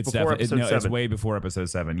 It's before definitely episode 7. It's way before episode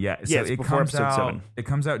 7. Yeah. Yeah, it's before episode 7. It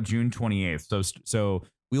comes out June 28th. So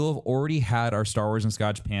we'll have already had our Star Wars and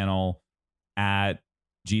Scotch panel at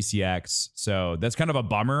GCX. So that's kind of a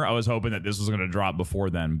bummer. I was hoping that this was going to drop before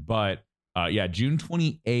then, but June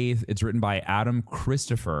 28th. It's written by Adam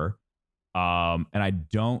Christopher. And I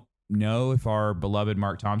don't know if our beloved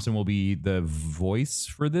Mark Thompson will be the voice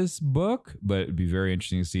for this book, but it'd be very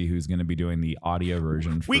interesting to see who's going to be doing the audio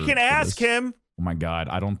version. We can ask him. Oh my God,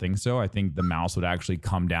 I don't think so. I think the mouse would actually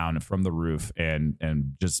come down from the roof and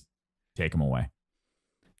just take him away.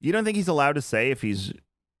 You don't think he's allowed to say if he's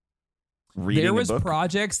reading There was a book?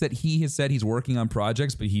 projects that he has said he's working on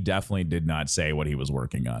projects, but he definitely did not say what he was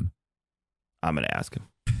working on. I'm going to ask him.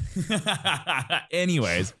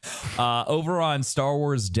 Anyways, over on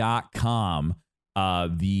StarWars.com,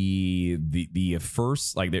 the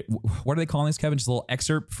first, what are they calling this, Kevin? Just a little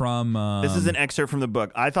excerpt from this is an excerpt from the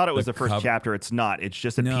book. I thought it was the first cover. chapter. It's not. It's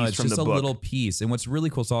just a piece from the book. No, it's just a little piece. And what's really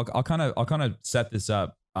cool, so I'll kind of set this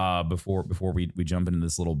up before we jump into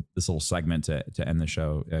this little segment to end the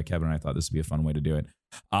show. Kevin and I thought this would be a fun way to do it.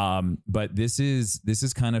 But this is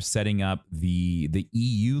kind of setting up the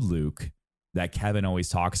EU Luke that Kevin always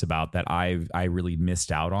talks about that I really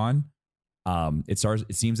missed out on. It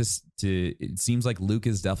seems like Luke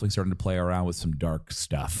is definitely starting to play around with some dark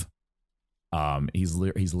stuff. He's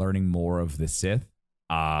learning more of the Sith.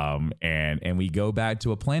 And we go back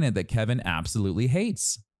to a planet that Kevin absolutely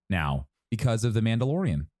hates now because of the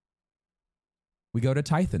Mandalorian. We go to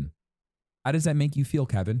Tython. How does that make you feel,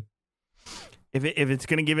 Kevin? If it's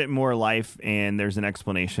going to give it more life, and there's an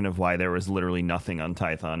explanation of why there was literally nothing on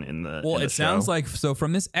Tython in the well, in the it sounds show. like, so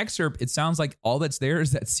from this excerpt, it sounds like all that's there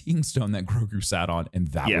is that seeing stone that Grogu sat on, and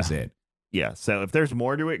that was it. Yeah, so if there's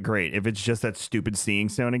more to it, great. If it's just that stupid seeing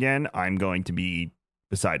stone again, I'm going to be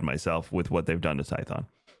beside myself with what they've done to Tython.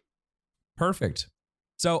 Perfect.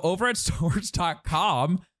 So over at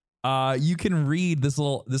Swords.com, you can read this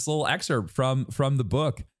little excerpt from the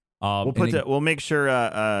book. We'll make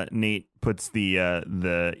sure Nate puts the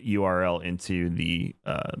URL into the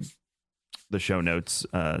show notes.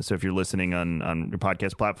 So if you're listening on your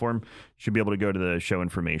podcast platform, you should be able to go to the show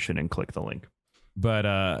information and click the link. But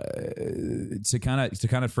to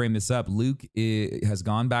kind of frame this up, Luke has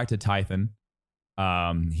gone back to Tython.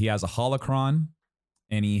 He has a holocron,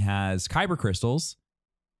 and he has kyber crystals,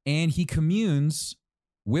 and he communes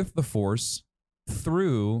with the Force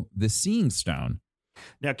through the Seeing Stone.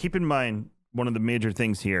 Now, keep in mind, one of the major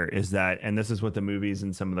things here is that, and this is what the movies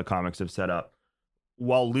and some of the comics have set up,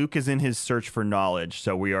 while Luke is in his search for knowledge,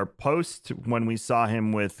 so we are post when we saw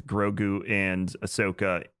him with Grogu and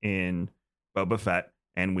Ahsoka in Boba Fett,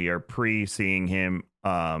 and we are pre-seeing him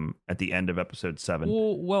at the end of episode 7.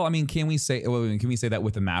 Well, I mean, can we say that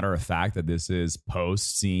with a matter of fact that this is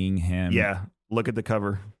post seeing him? Yeah, look at the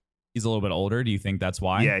cover. He's a little bit older. Do you think that's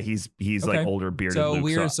why? Yeah, he's okay. like older,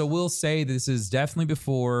 bearded. So we'll say this is definitely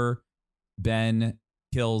before Ben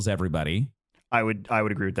kills everybody. I would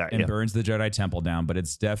agree with that. And burns the Jedi Temple down, but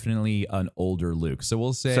it's definitely an older Luke. So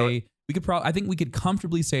we'll say I think we could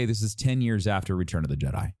comfortably say this is 10 years after Return of the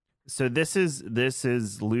Jedi. So this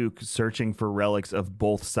is Luke searching for relics of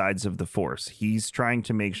both sides of the Force. He's trying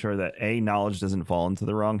to make sure that A, knowledge doesn't fall into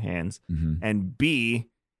the wrong hands, and B,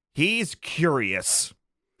 he's curious.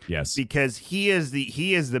 Yes, because he is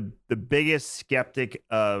the biggest skeptic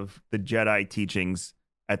of the Jedi teachings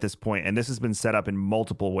at this point, and this has been set up in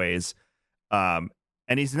multiple ways. And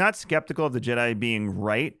he's not skeptical of the Jedi being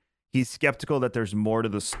right. He's skeptical that there's more to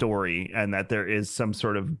the story and that there is some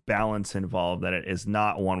sort of balance involved, that it is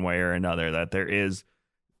not one way or another, that there is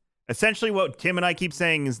essentially what Tim and I keep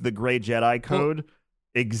saying is the gray Jedi code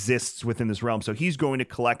exists within this realm. So he's going to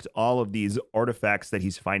collect all of these artifacts that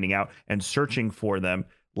he's finding out and searching for them,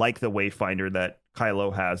 like the Wayfinder that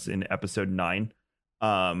Kylo has in episode 9.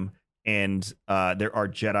 And there are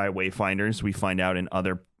Jedi Wayfinders we find out in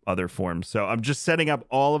other forms. So I'm just setting up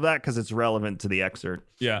all of that because it's relevant to the excerpt.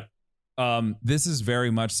 Yeah. This is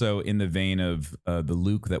very much so in the vein of the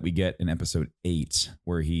Luke that we get in episode 8,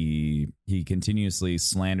 where he continuously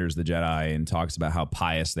slanders the Jedi and talks about how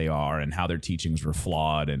pious they are and how their teachings were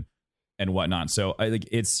flawed and whatnot. So I think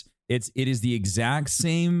it is the exact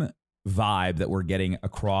same vibe that we're getting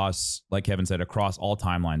across, like Kevin said, across all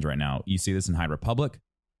timelines right now. You see this in High Republic.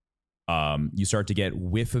 You start to get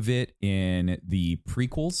whiff of it in the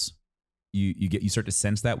prequels. You start to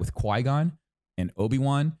sense that with Qui-Gon and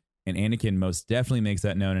Obi-Wan, and Anakin most definitely makes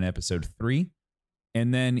that known in episode 3.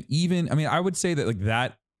 And then I would say that like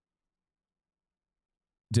that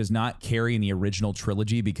does not carry in the original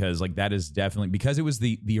trilogy, because like that is definitely, because it was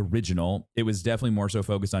the original, it was definitely more so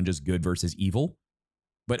focused on just good versus evil.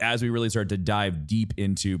 But as we really start to dive deep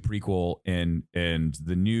into prequel and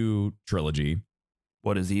the new trilogy,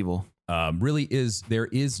 what is evil? There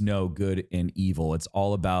is no good and evil. It's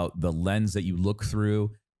all about the lens that you look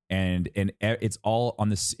through, and it's all on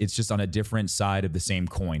this. It's just on a different side of the same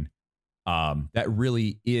coin. That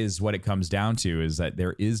really is what it comes down to, is that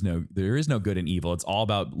there is no good and evil. It's all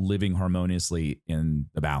about living harmoniously in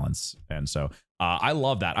the balance. And so I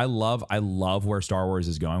love that. I love where Star Wars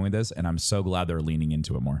is going with this, and I'm so glad they're leaning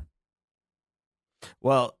into it more.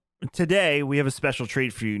 Well, today we have a special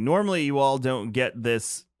treat for you. Normally you all don't get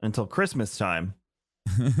this until Christmas time,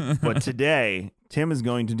 but today Tim is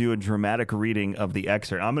going to do a dramatic reading of the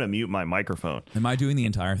excerpt. I'm going to mute my microphone. Am I doing the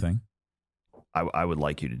entire thing? I would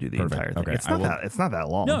like you to do the entire thing. Okay. It's not that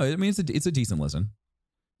long. No, I mean it's a decent listen.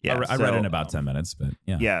 Yeah, I read it in about 10 minutes, but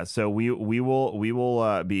yeah. Yeah, so we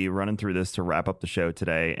will be running through this to wrap up the show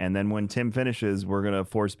today, and then when Tim finishes, we're gonna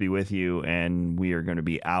force be with you, and we are gonna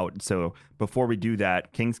be out. So before we do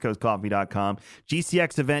that, kingscoastcoffee.com,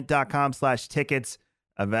 gcxevent.com/tickets.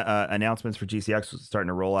 Announcements for GCX starting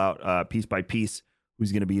to roll out piece by piece.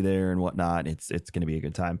 Who's gonna be there and whatnot? It's gonna be a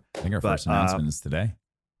good time. I think our first announcement is today.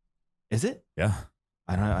 Is it? Yeah.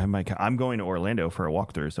 I don't know. I'm going to Orlando for a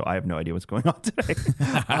walkthrough, so I have no idea what's going on today.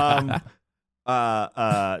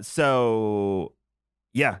 So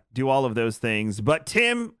yeah, do all of those things. But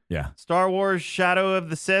Tim, yeah, Star Wars Shadow of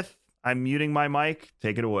the Sith. I'm muting my mic.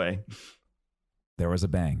 Take it away. There was a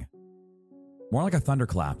bang. More like a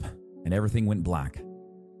thunderclap, and everything went black.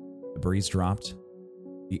 The breeze dropped,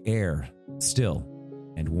 the air still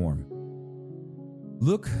and warm.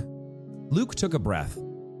 Luke took a breath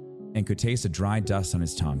and could taste the dry dust on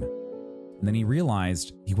his tongue. And then he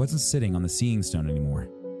realized he wasn't sitting on the Seeing Stone anymore.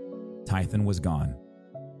 Tython was gone.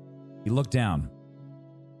 He looked down.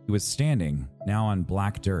 He was standing now on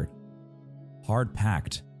black dirt,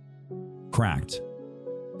 hard-packed, cracked,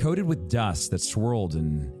 coated with dust that swirled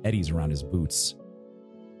in eddies around his boots.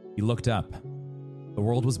 He looked up. The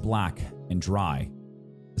world was black and dry,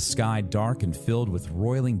 the sky dark and filled with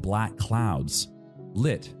roiling black clouds,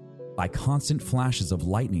 lit by constant flashes of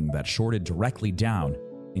lightning that shorted directly down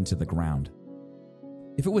into the ground.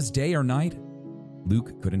 If it was day or night,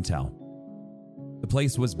 Luke couldn't tell. The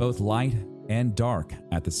place was both light and dark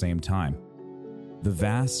at the same time. The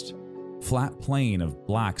vast, flat plain of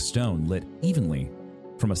black stone lit evenly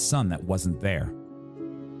from a sun that wasn't there.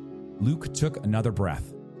 Luke took another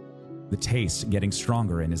breath, the taste getting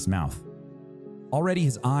stronger in his mouth. Already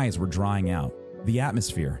his eyes were drying out. The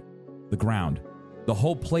atmosphere, the ground, the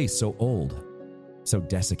whole place so old, so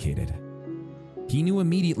desiccated. He knew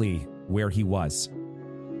immediately where he was.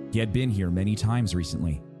 He had been here many times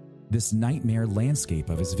recently, this nightmare landscape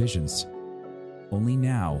of his visions. Only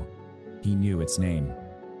now he knew its name.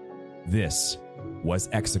 This was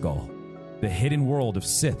Exegol, the hidden world of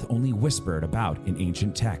Sith only whispered about in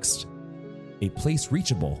ancient text. A place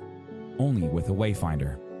reachable only with a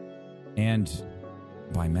wayfinder. And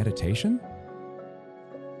by meditation?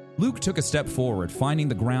 Luke took a step forward, finding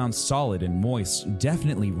the ground solid and moist,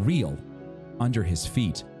 definitely real, under his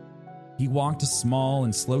feet. He walked a small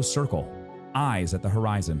and slow circle, eyes at the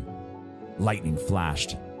horizon. Lightning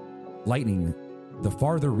flashed. Lightning the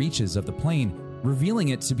farther reaches of the plain, revealing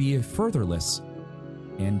it to be furtherless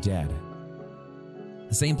and dead.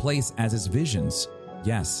 The same place as his visions,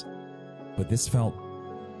 yes, but this felt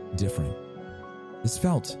different. This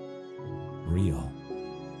felt real.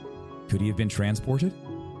 Could he have been transported?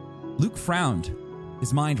 Luke frowned,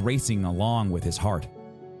 his mind racing along with his heart.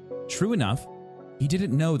 True enough, he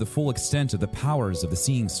didn't know the full extent of the powers of the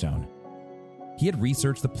Seeing Stone. He had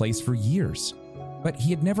researched the place for years, but he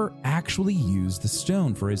had never actually used the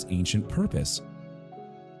stone for his ancient purpose.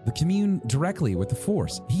 The commune directly with the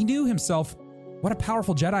Force. He knew himself what a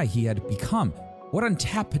powerful Jedi he had become, what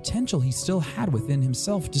untapped potential he still had within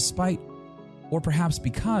himself despite, or perhaps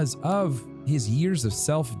because of, his years of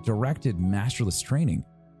self-directed masterless training.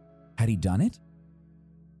 Had he done it?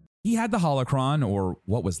 He had the holocron, or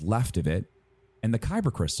what was left of it, and the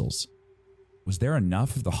kyber crystals. Was there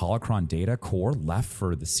enough of the holocron data core left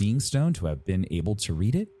for the Seeing Stone to have been able to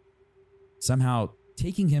read it? Somehow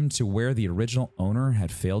taking him to where the original owner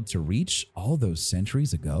had failed to reach all those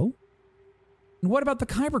centuries ago? And what about the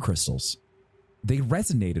kyber crystals? They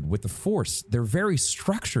resonated with the Force, their very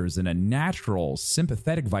structures in a natural,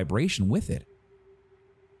 sympathetic vibration with it.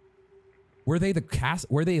 Were they the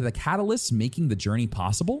catalysts making the journey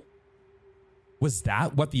possible? Was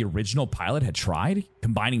that what the original pilot had tried,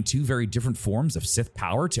 combining two very different forms of Sith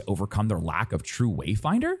power to overcome their lack of true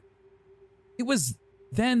wayfinder? It was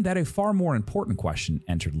then that a far more important question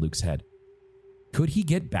entered Luke's head. Could he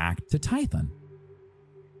get back to Tython?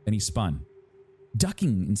 Then he spun,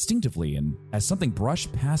 ducking instinctively, and as something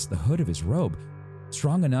brushed past the hood of his robe,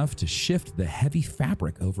 strong enough to shift the heavy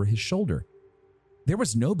fabric over his shoulder. There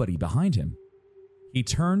was nobody behind him. He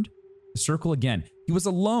turned the circle again. He was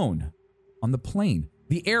alone on the plain,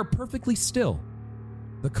 the air perfectly still,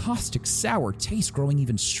 the caustic, sour taste growing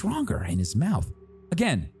even stronger in his mouth.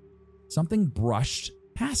 Again, something brushed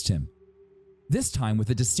past him, this time with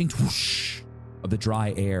a distinct whoosh of the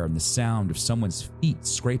dry air and the sound of someone's feet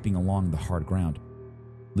scraping along the hard ground.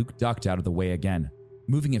 Luke ducked out of the way again,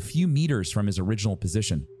 moving a few meters from his original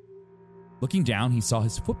position. Looking down, he saw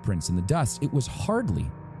his footprints in the dust. It was hardly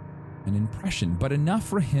an impression, but enough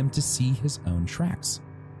for him to see his own tracks.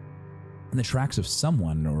 And the tracks of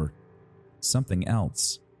someone or something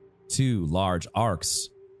else. Two large arcs,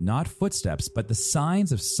 not footsteps, but the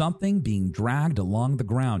signs of something being dragged along the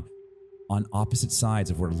ground on opposite sides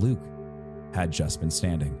of where Luke had just been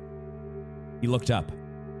standing. He looked up,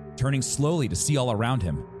 turning slowly to see all around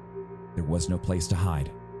him. There was no place to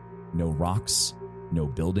hide. No rocks, no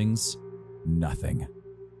buildings, nothing.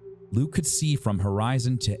 Luke could see from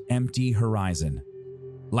horizon to empty horizon.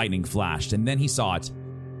 Lightning flashed, and then he saw it.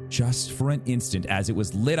 Just for an instant, as it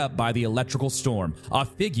was lit up by the electrical storm, a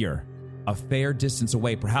figure, a fair distance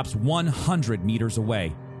away, perhaps 100 meters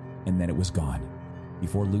away, and then it was gone,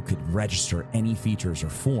 before Luke could register any features or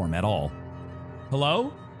form at all.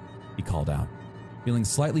 "Hello?" he called out. Feeling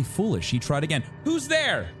slightly foolish, he tried again. "Who's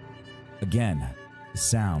there?" Again, the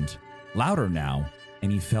sound, louder now,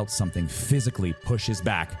 and he felt something physically push his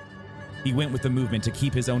back. He went with the movement to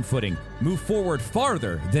keep his own footing, moved forward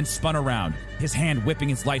farther, then spun around, his hand whipping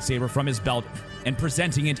his lightsaber from his belt and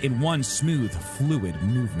presenting it in one smooth, fluid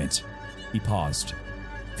movement. He paused.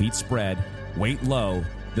 Feet spread, weight low,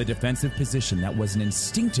 the defensive position that was an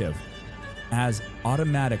instinctive, as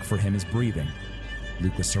automatic for him as breathing.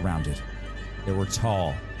 Luke was surrounded. There were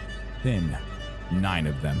tall, thin, 9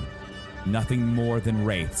 of them. Nothing more than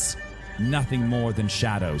wraiths, nothing more than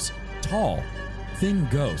shadows. Tall, thin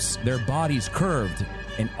ghosts, their bodies curved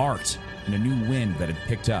and arced in a new wind that had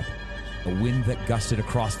picked up. A wind that gusted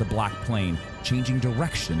across the black plain, changing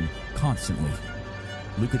direction constantly.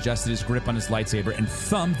 Luke adjusted his grip on his lightsaber and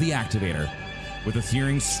thumbed the activator. With a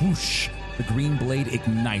searing swoosh, the green blade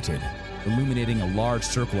ignited, illuminating a large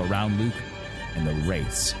circle around Luke and the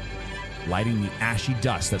wraiths, lighting the ashy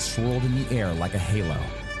dust that swirled in the air like a halo.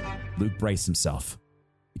 Luke braced himself,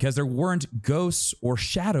 because there weren't ghosts or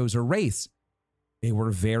shadows or wraiths. They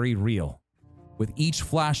were very real. With each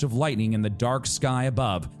flash of lightning in the dark sky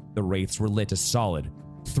above, the wraiths were lit as solid,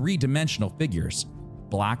 3-dimensional figures,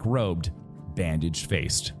 black-robed,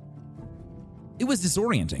 bandaged-faced. It was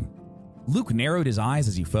disorienting. Luke narrowed his eyes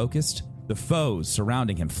as he focused, the foes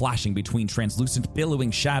surrounding him flashing between translucent,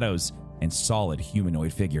 billowing shadows and solid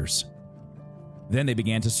humanoid figures. Then they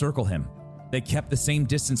began to circle him. They kept the same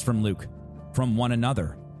distance from Luke, from one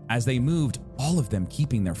another, as they moved, all of them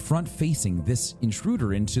keeping their front facing this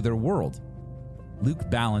intruder into their world. Luke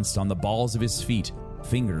balanced on the balls of his feet,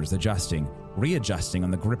 fingers adjusting, readjusting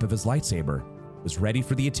on the grip of his lightsaber, was ready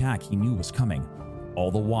for the attack he knew was coming,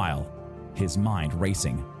 all the while, his mind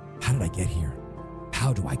racing. How did I get here?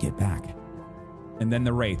 How do I get back? And then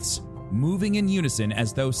the wraiths, moving in unison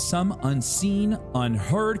as though some unseen,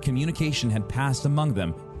 unheard communication had passed among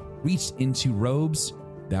them, reached into robes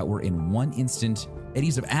that were in one instant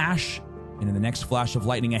eddies of ash, and in the next flash of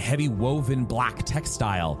lightning, a heavy woven black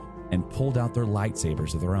textile, and pulled out their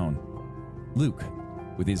lightsabers of their own. Luke,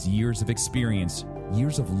 with his years of experience,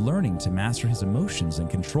 years of learning to master his emotions and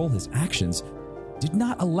control his actions, did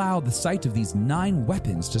not allow the sight of these 9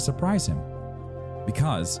 weapons to surprise him.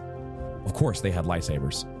 Because, of course, they had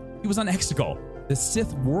lightsabers. He was on Exegol, the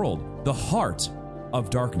Sith world, the heart of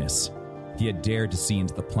darkness. He had dared to see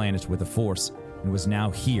into the planet with the Force and was now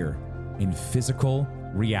here, in physical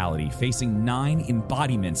reality, facing 9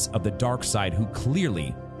 embodiments of the dark side who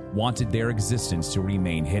clearly wanted their existence to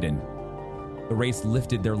remain hidden. The wraiths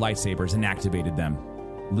lifted their lightsabers and activated them.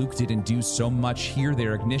 Luke didn't do so much hear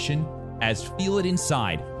their ignition as feel it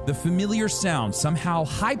inside, the familiar sound, somehow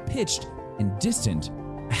high-pitched and distant,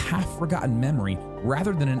 a half-forgotten memory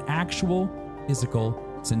rather than an actual physical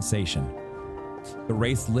sensation. The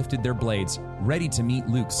wraiths lifted their blades, ready to meet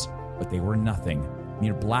Luke's, but they were nothing,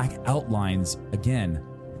 mere black outlines again.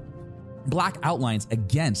 Black outlines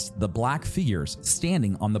against the black figures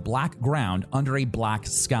standing on the black ground under a black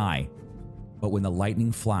sky. But when the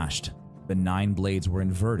lightning flashed, the 9 blades were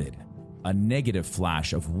inverted, a negative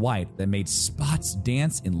flash of white that made spots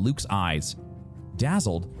dance in Luke's eyes.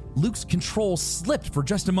 Dazzled, Luke's control slipped for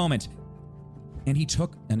just a moment, and he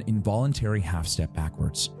took an involuntary half-step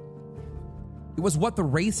backwards. It was what the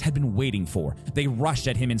wraiths had been waiting for. They rushed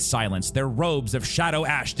at him in silence, their robes of shadow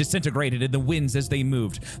ash disintegrated in the winds as they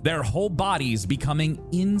moved, their whole bodies becoming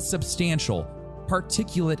insubstantial,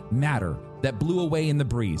 particulate matter that blew away in the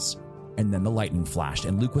breeze. And then the lightning flashed,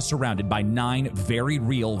 and Luke was surrounded by 9 very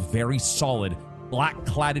real, very solid,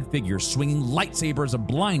 black-cladded figures swinging lightsabers of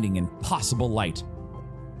blinding, impossible light.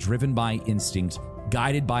 Driven by instinct,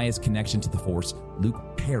 guided by his connection to the Force,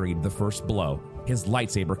 Luke parried the first blow, his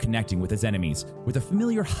lightsaber connecting with his enemies, with a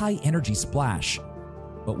familiar high-energy splash.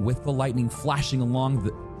 But with the lightning flashing along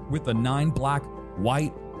with the 9 black,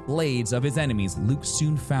 white blades of his enemies, Luke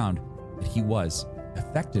soon found that he was,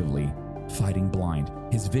 effectively, fighting blind,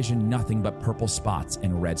 his vision nothing but purple spots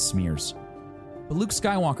and red smears. But Luke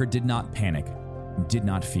Skywalker did not panic, did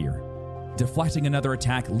not fear. Deflecting another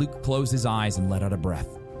attack, Luke closed his eyes and let out a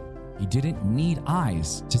breath. He didn't need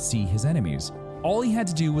eyes to see his enemies. All he had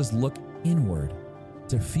to do was look inward,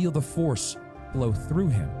 to feel the Force flow through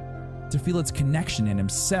him, to feel its connection in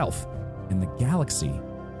himself and the galaxy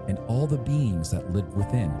and all the beings that live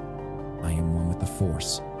within. I am one with the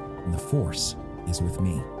Force, and the Force is with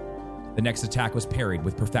me. The next attack was parried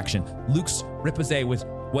with perfection. Luke's riposte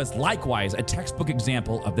was likewise a textbook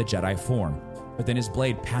example of the Jedi form, but then his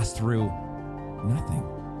blade passed through nothing.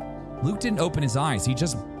 Luke didn't open his eyes, he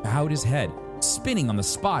just bowed his head, spinning on the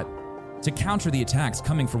spot to counter the attacks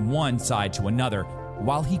coming from one side to another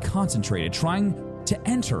while he concentrated, trying to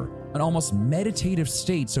enter an almost meditative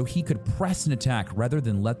state so he could press an attack rather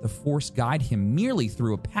than let the Force guide him merely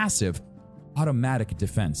through a passive, automatic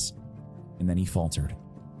defense. And then he faltered.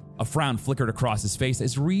 A frown flickered across his face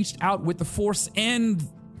as he reached out with the Force, and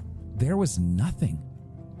there was nothing.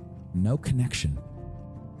 No connection.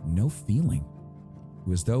 No feeling. It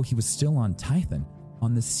was as though he was still on Tython,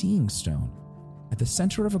 on the Seeing Stone, at the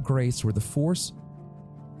center of a grace where the Force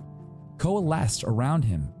coalesced around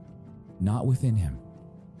him, not within him.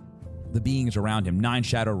 The beings around him, 9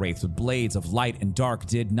 shadow wraiths with blades of light and dark,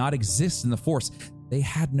 did not exist in the Force. They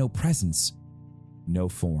had no presence, no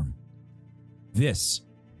form. This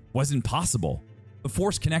was impossible. The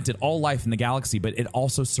Force connected all life in the galaxy, but it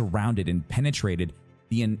also surrounded and penetrated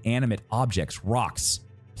the inanimate objects, rocks,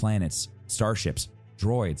 planets, starships,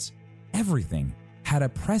 droids. Everything had a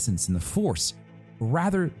presence in the Force,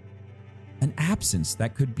 rather an absence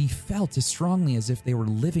that could be felt as strongly as if they were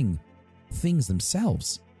living things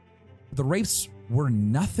themselves. The wraiths were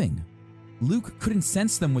nothing. Luke couldn't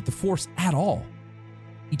sense them with the Force at all.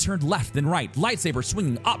 He turned left, then right, lightsaber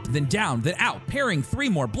swinging up, then down, then out, parrying 3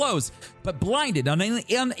 more blows, but blinded,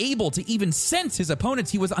 unable to even sense his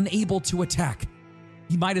opponents, he was unable to attack.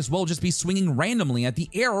 He might as well just be swinging randomly at the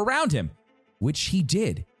air around him, which he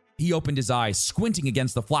did. He opened his eyes, squinting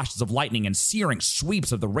against the flashes of lightning and searing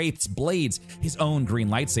sweeps of the wraith's blades, his own green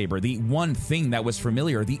lightsaber, the one thing that was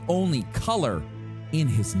familiar, the only color in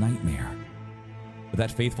his nightmare. But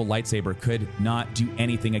that faithful lightsaber could not do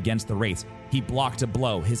anything against the wraiths. He blocked a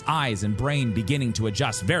blow, his eyes and brain beginning to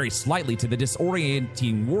adjust very slightly to the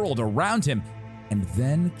disorienting world around him, and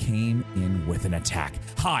then came in with an attack,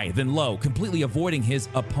 high then low, completely avoiding his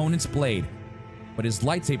opponent's blade. But his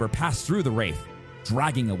lightsaber passed through the wraith,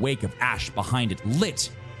 dragging a wake of ash behind it, lit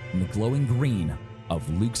in the glowing green of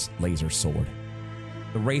Luke's laser sword.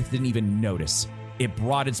 The wraith didn't even notice. It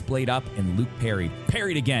brought its blade up, and Luke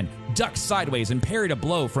parried again, ducked sideways and parried a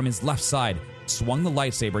blow from his left side, swung the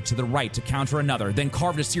lightsaber to the right to counter another, then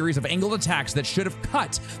carved a series of angled attacks that should have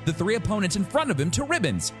cut the 3 opponents in front of him to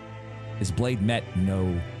ribbons. His blade met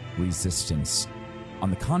no resistance.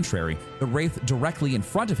 On the contrary, the wraith directly in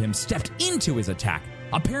front of him stepped into his attack,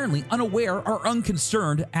 apparently unaware or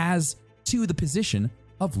unconcerned as to the position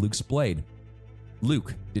of Luke's blade.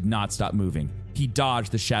 Luke did not stop moving. He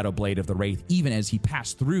dodged the shadow blade of the wraith even as he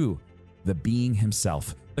passed through the being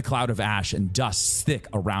himself, the cloud of ash and dust thick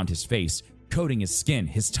around his face, coating his skin,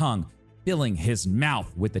 his tongue, filling his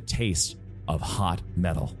mouth with the taste of hot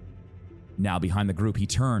metal. Now behind the group, he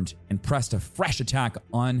turned and pressed a fresh attack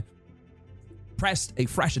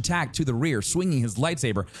to the rear, swinging his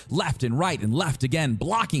lightsaber left and right and left again,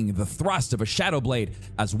 blocking the thrust of a shadow blade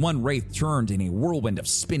as one wraith turned in a whirlwind of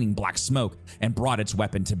spinning black smoke and brought its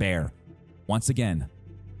weapon to bear. Once again,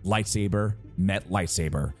 lightsaber met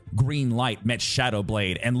lightsaber, green light met shadow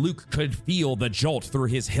blade, and Luke could feel the jolt through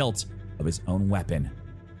his hilt of his own weapon,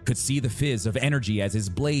 could see the fizz of energy as his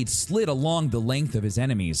blade slid along the length of his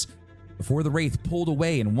enemies, before the wraith pulled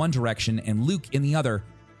away in one direction and Luke in the other,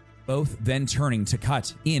 both then turning to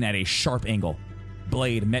cut in at a sharp angle.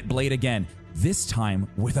 Blade met blade again, this time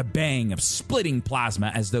with a bang of splitting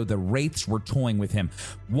plasma as though the wraiths were toying with him.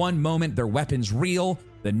 One moment their weapons real,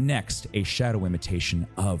 the next a shadow imitation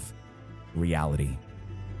of reality.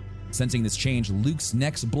 Sensing this change, Luke's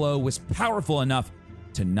next blow was powerful enough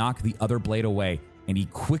to knock the other blade away, and he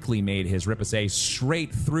quickly made his riposte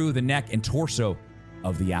straight through the neck and torso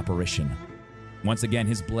of the apparition. Once again,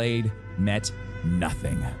 his blade met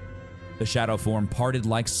nothing. The shadow form parted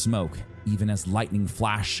like smoke, even as lightning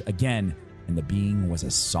flashed again, and the being was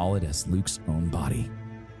as solid as Luke's own body.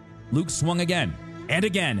 Luke swung again, and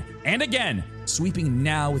again, and again, sweeping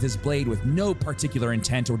now with his blade with no particular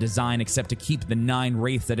intent or design except to keep the 9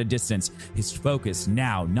 wraiths at a distance, his focus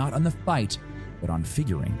now not on the fight, but on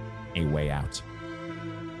figuring a way out.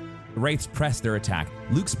 The wraiths pressed their attack,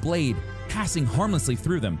 Luke's blade passing harmlessly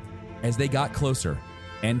through them. As they got closer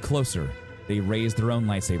and closer, they raised their own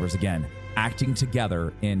lightsabers again, acting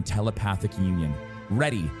together in telepathic union,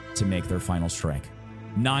 ready to make their final strike.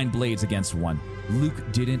 9 blades against 1.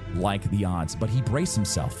 Luke didn't like the odds, but he braced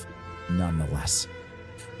himself nonetheless.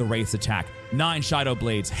 The wraiths attack, 9 shadow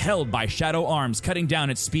blades held by shadow arms cutting down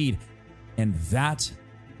at speed, and that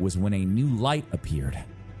was when a new light appeared.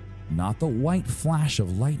 Not the white flash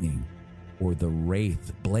of lightning or the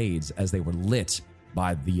wraith blades as they were lit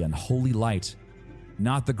by the unholy light.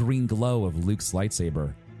 Not the green glow of Luke's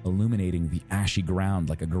lightsaber illuminating the ashy ground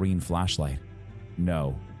like a green flashlight.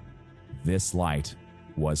 No, this light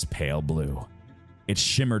was pale blue. It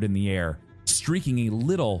shimmered in the air, streaking a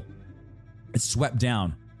little. It swept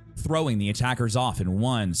down, throwing the attackers off in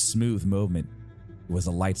one smooth movement. It was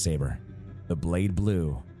a lightsaber, the blade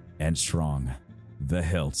blue, and strong. The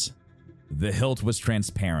hilt. The hilt was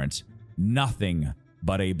transparent. Nothing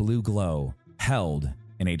but a blue glow held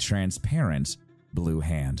in a transparent blue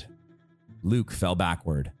hand. Luke fell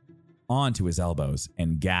backward onto his elbows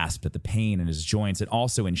and gasped at the pain in his joints and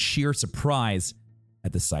also in sheer surprise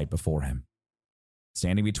at the sight before him.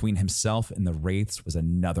 Standing between himself and the wraiths was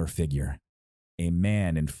another figure, a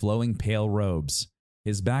man in flowing pale robes,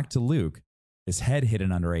 his back to Luke, his head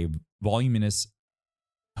hidden under a voluminous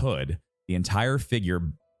hood. The entire figure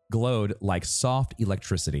glowed like soft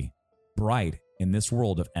electricity, bright in this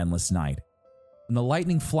world of endless night. When the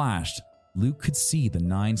lightning flashed, Luke could see the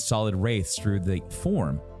 9 solid wraiths through the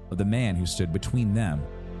form of the man who stood between them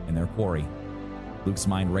and their quarry. Luke's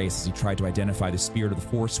mind raced as he tried to identify the spirit of the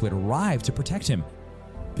Force who had arrived to protect him.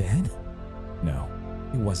 Ben? No,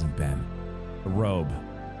 it wasn't Ben. The robe,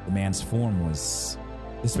 the man's form was...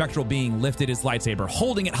 The spectral being lifted his lightsaber,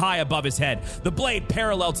 holding it high above his head, the blade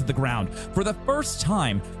parallel to the ground. For the first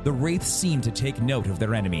time, the wraiths seemed to take note of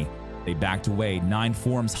their enemy. They backed away, 9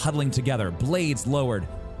 forms huddling together, blades lowered.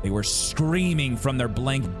 They were screaming from their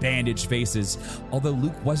blank bandaged faces, although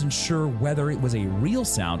Luke wasn't sure whether it was a real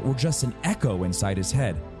sound or just an echo inside his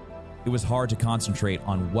head. It was hard to concentrate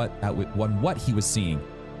on what he was seeing,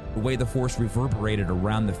 the way the Force reverberated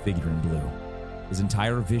around the figure in blue. His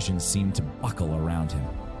entire vision seemed to buckle around him.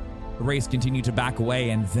 The wraiths continued to back away,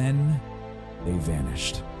 and then they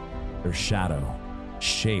vanished. Their shadow,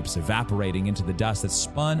 shapes evaporating into the dust that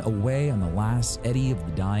spun away on the last eddy of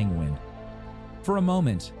the dying wind. For a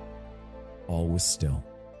moment, all was still.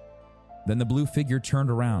 Then the blue figure turned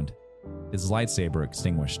around, his lightsaber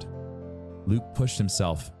extinguished. Luke pushed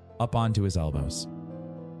himself up onto his elbows.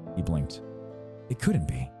 He blinked. It couldn't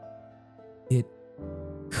be. It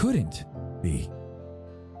couldn't be.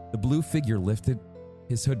 The blue figure lifted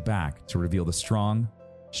his hood back to reveal the strong,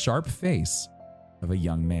 sharp face of a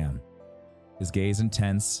young man. His gaze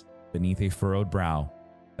intense beneath a furrowed brow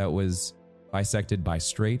that was bisected by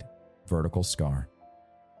straight, vertical scar.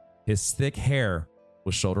 His thick hair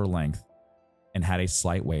was shoulder length and had a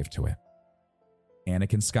slight wave to it.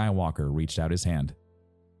 Anakin Skywalker reached out his hand.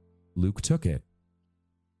 Luke took it,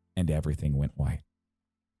 and everything went white.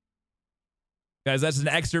 Guys, that's an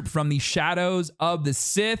excerpt from The Shadows of the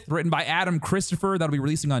Sith, written by Adam Christopher. That'll be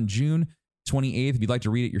releasing on June 28th. If you'd like to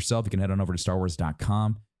read it yourself, you can head on over to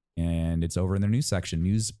StarWars.com, and it's over in their news section.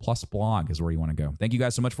 News plus blog is where you want to go. Thank you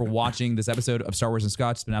guys so much for watching this episode of Star Wars and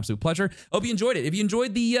Scotch. It's been an absolute pleasure. Hope you enjoyed it. If you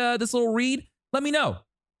enjoyed the this little read, let me know.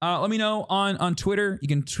 Let me know on Twitter. You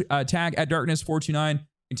can tag at Darkness429. You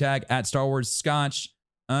can tag at Star Wars Scotch.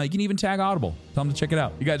 You can even tag Audible. Tell them to check it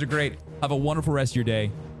out. You guys are great. Have a wonderful rest of your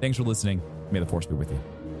day. Thanks for listening. May the Force be with you.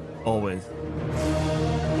 Always.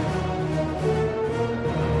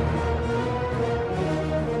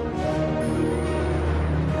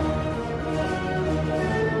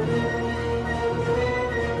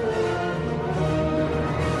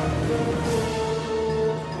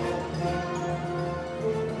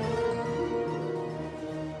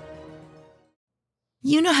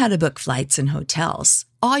 You know how to book flights and hotels.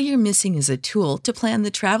 All you're missing is a tool to plan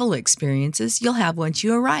the travel experiences you'll have once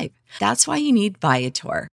you arrive. That's why you need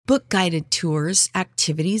Viator. Book guided tours,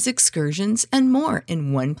 activities, excursions, and more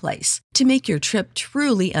in one place to make your trip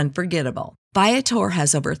truly unforgettable. Viator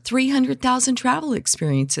has over 300,000 travel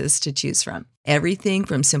experiences to choose from. Everything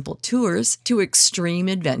from simple tours to extreme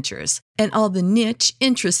adventures and all the niche,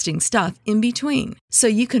 interesting stuff in between. So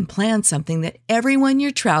you can plan something that everyone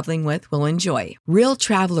you're traveling with will enjoy. Real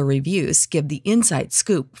traveler reviews give the inside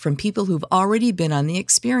scoop from people who've already been on the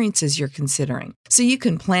experiences you're considering. So you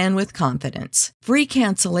can plan with confidence. Free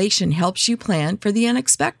cancellation helps you plan for the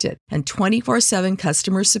unexpected. And 24/7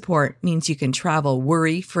 customer support means you can travel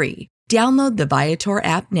worry-free. Download the Viator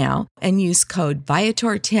app now and use code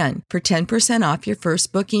Viator10 for 10% off your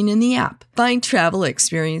first booking in the app. Find travel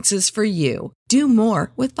experiences for you. Do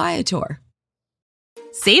more with Viator.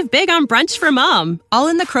 Save big on brunch for mom, all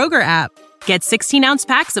in the Kroger app. Get 16-ounce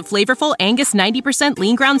packs of flavorful Angus 90%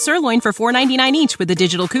 lean ground sirloin for $4.99 each with a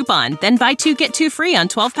digital coupon. Then buy 2, get 2 free on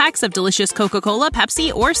 12 packs of delicious Coca-Cola,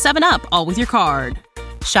 Pepsi, or 7-Up, all with your card.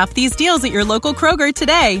 Shop these deals at your local Kroger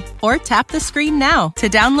today, or tap the screen now to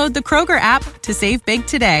download the Kroger app to save big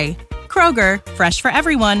today. Kroger, fresh for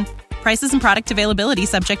everyone. Prices and product availability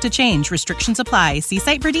subject to change. Restrictions apply. See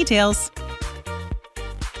site for details.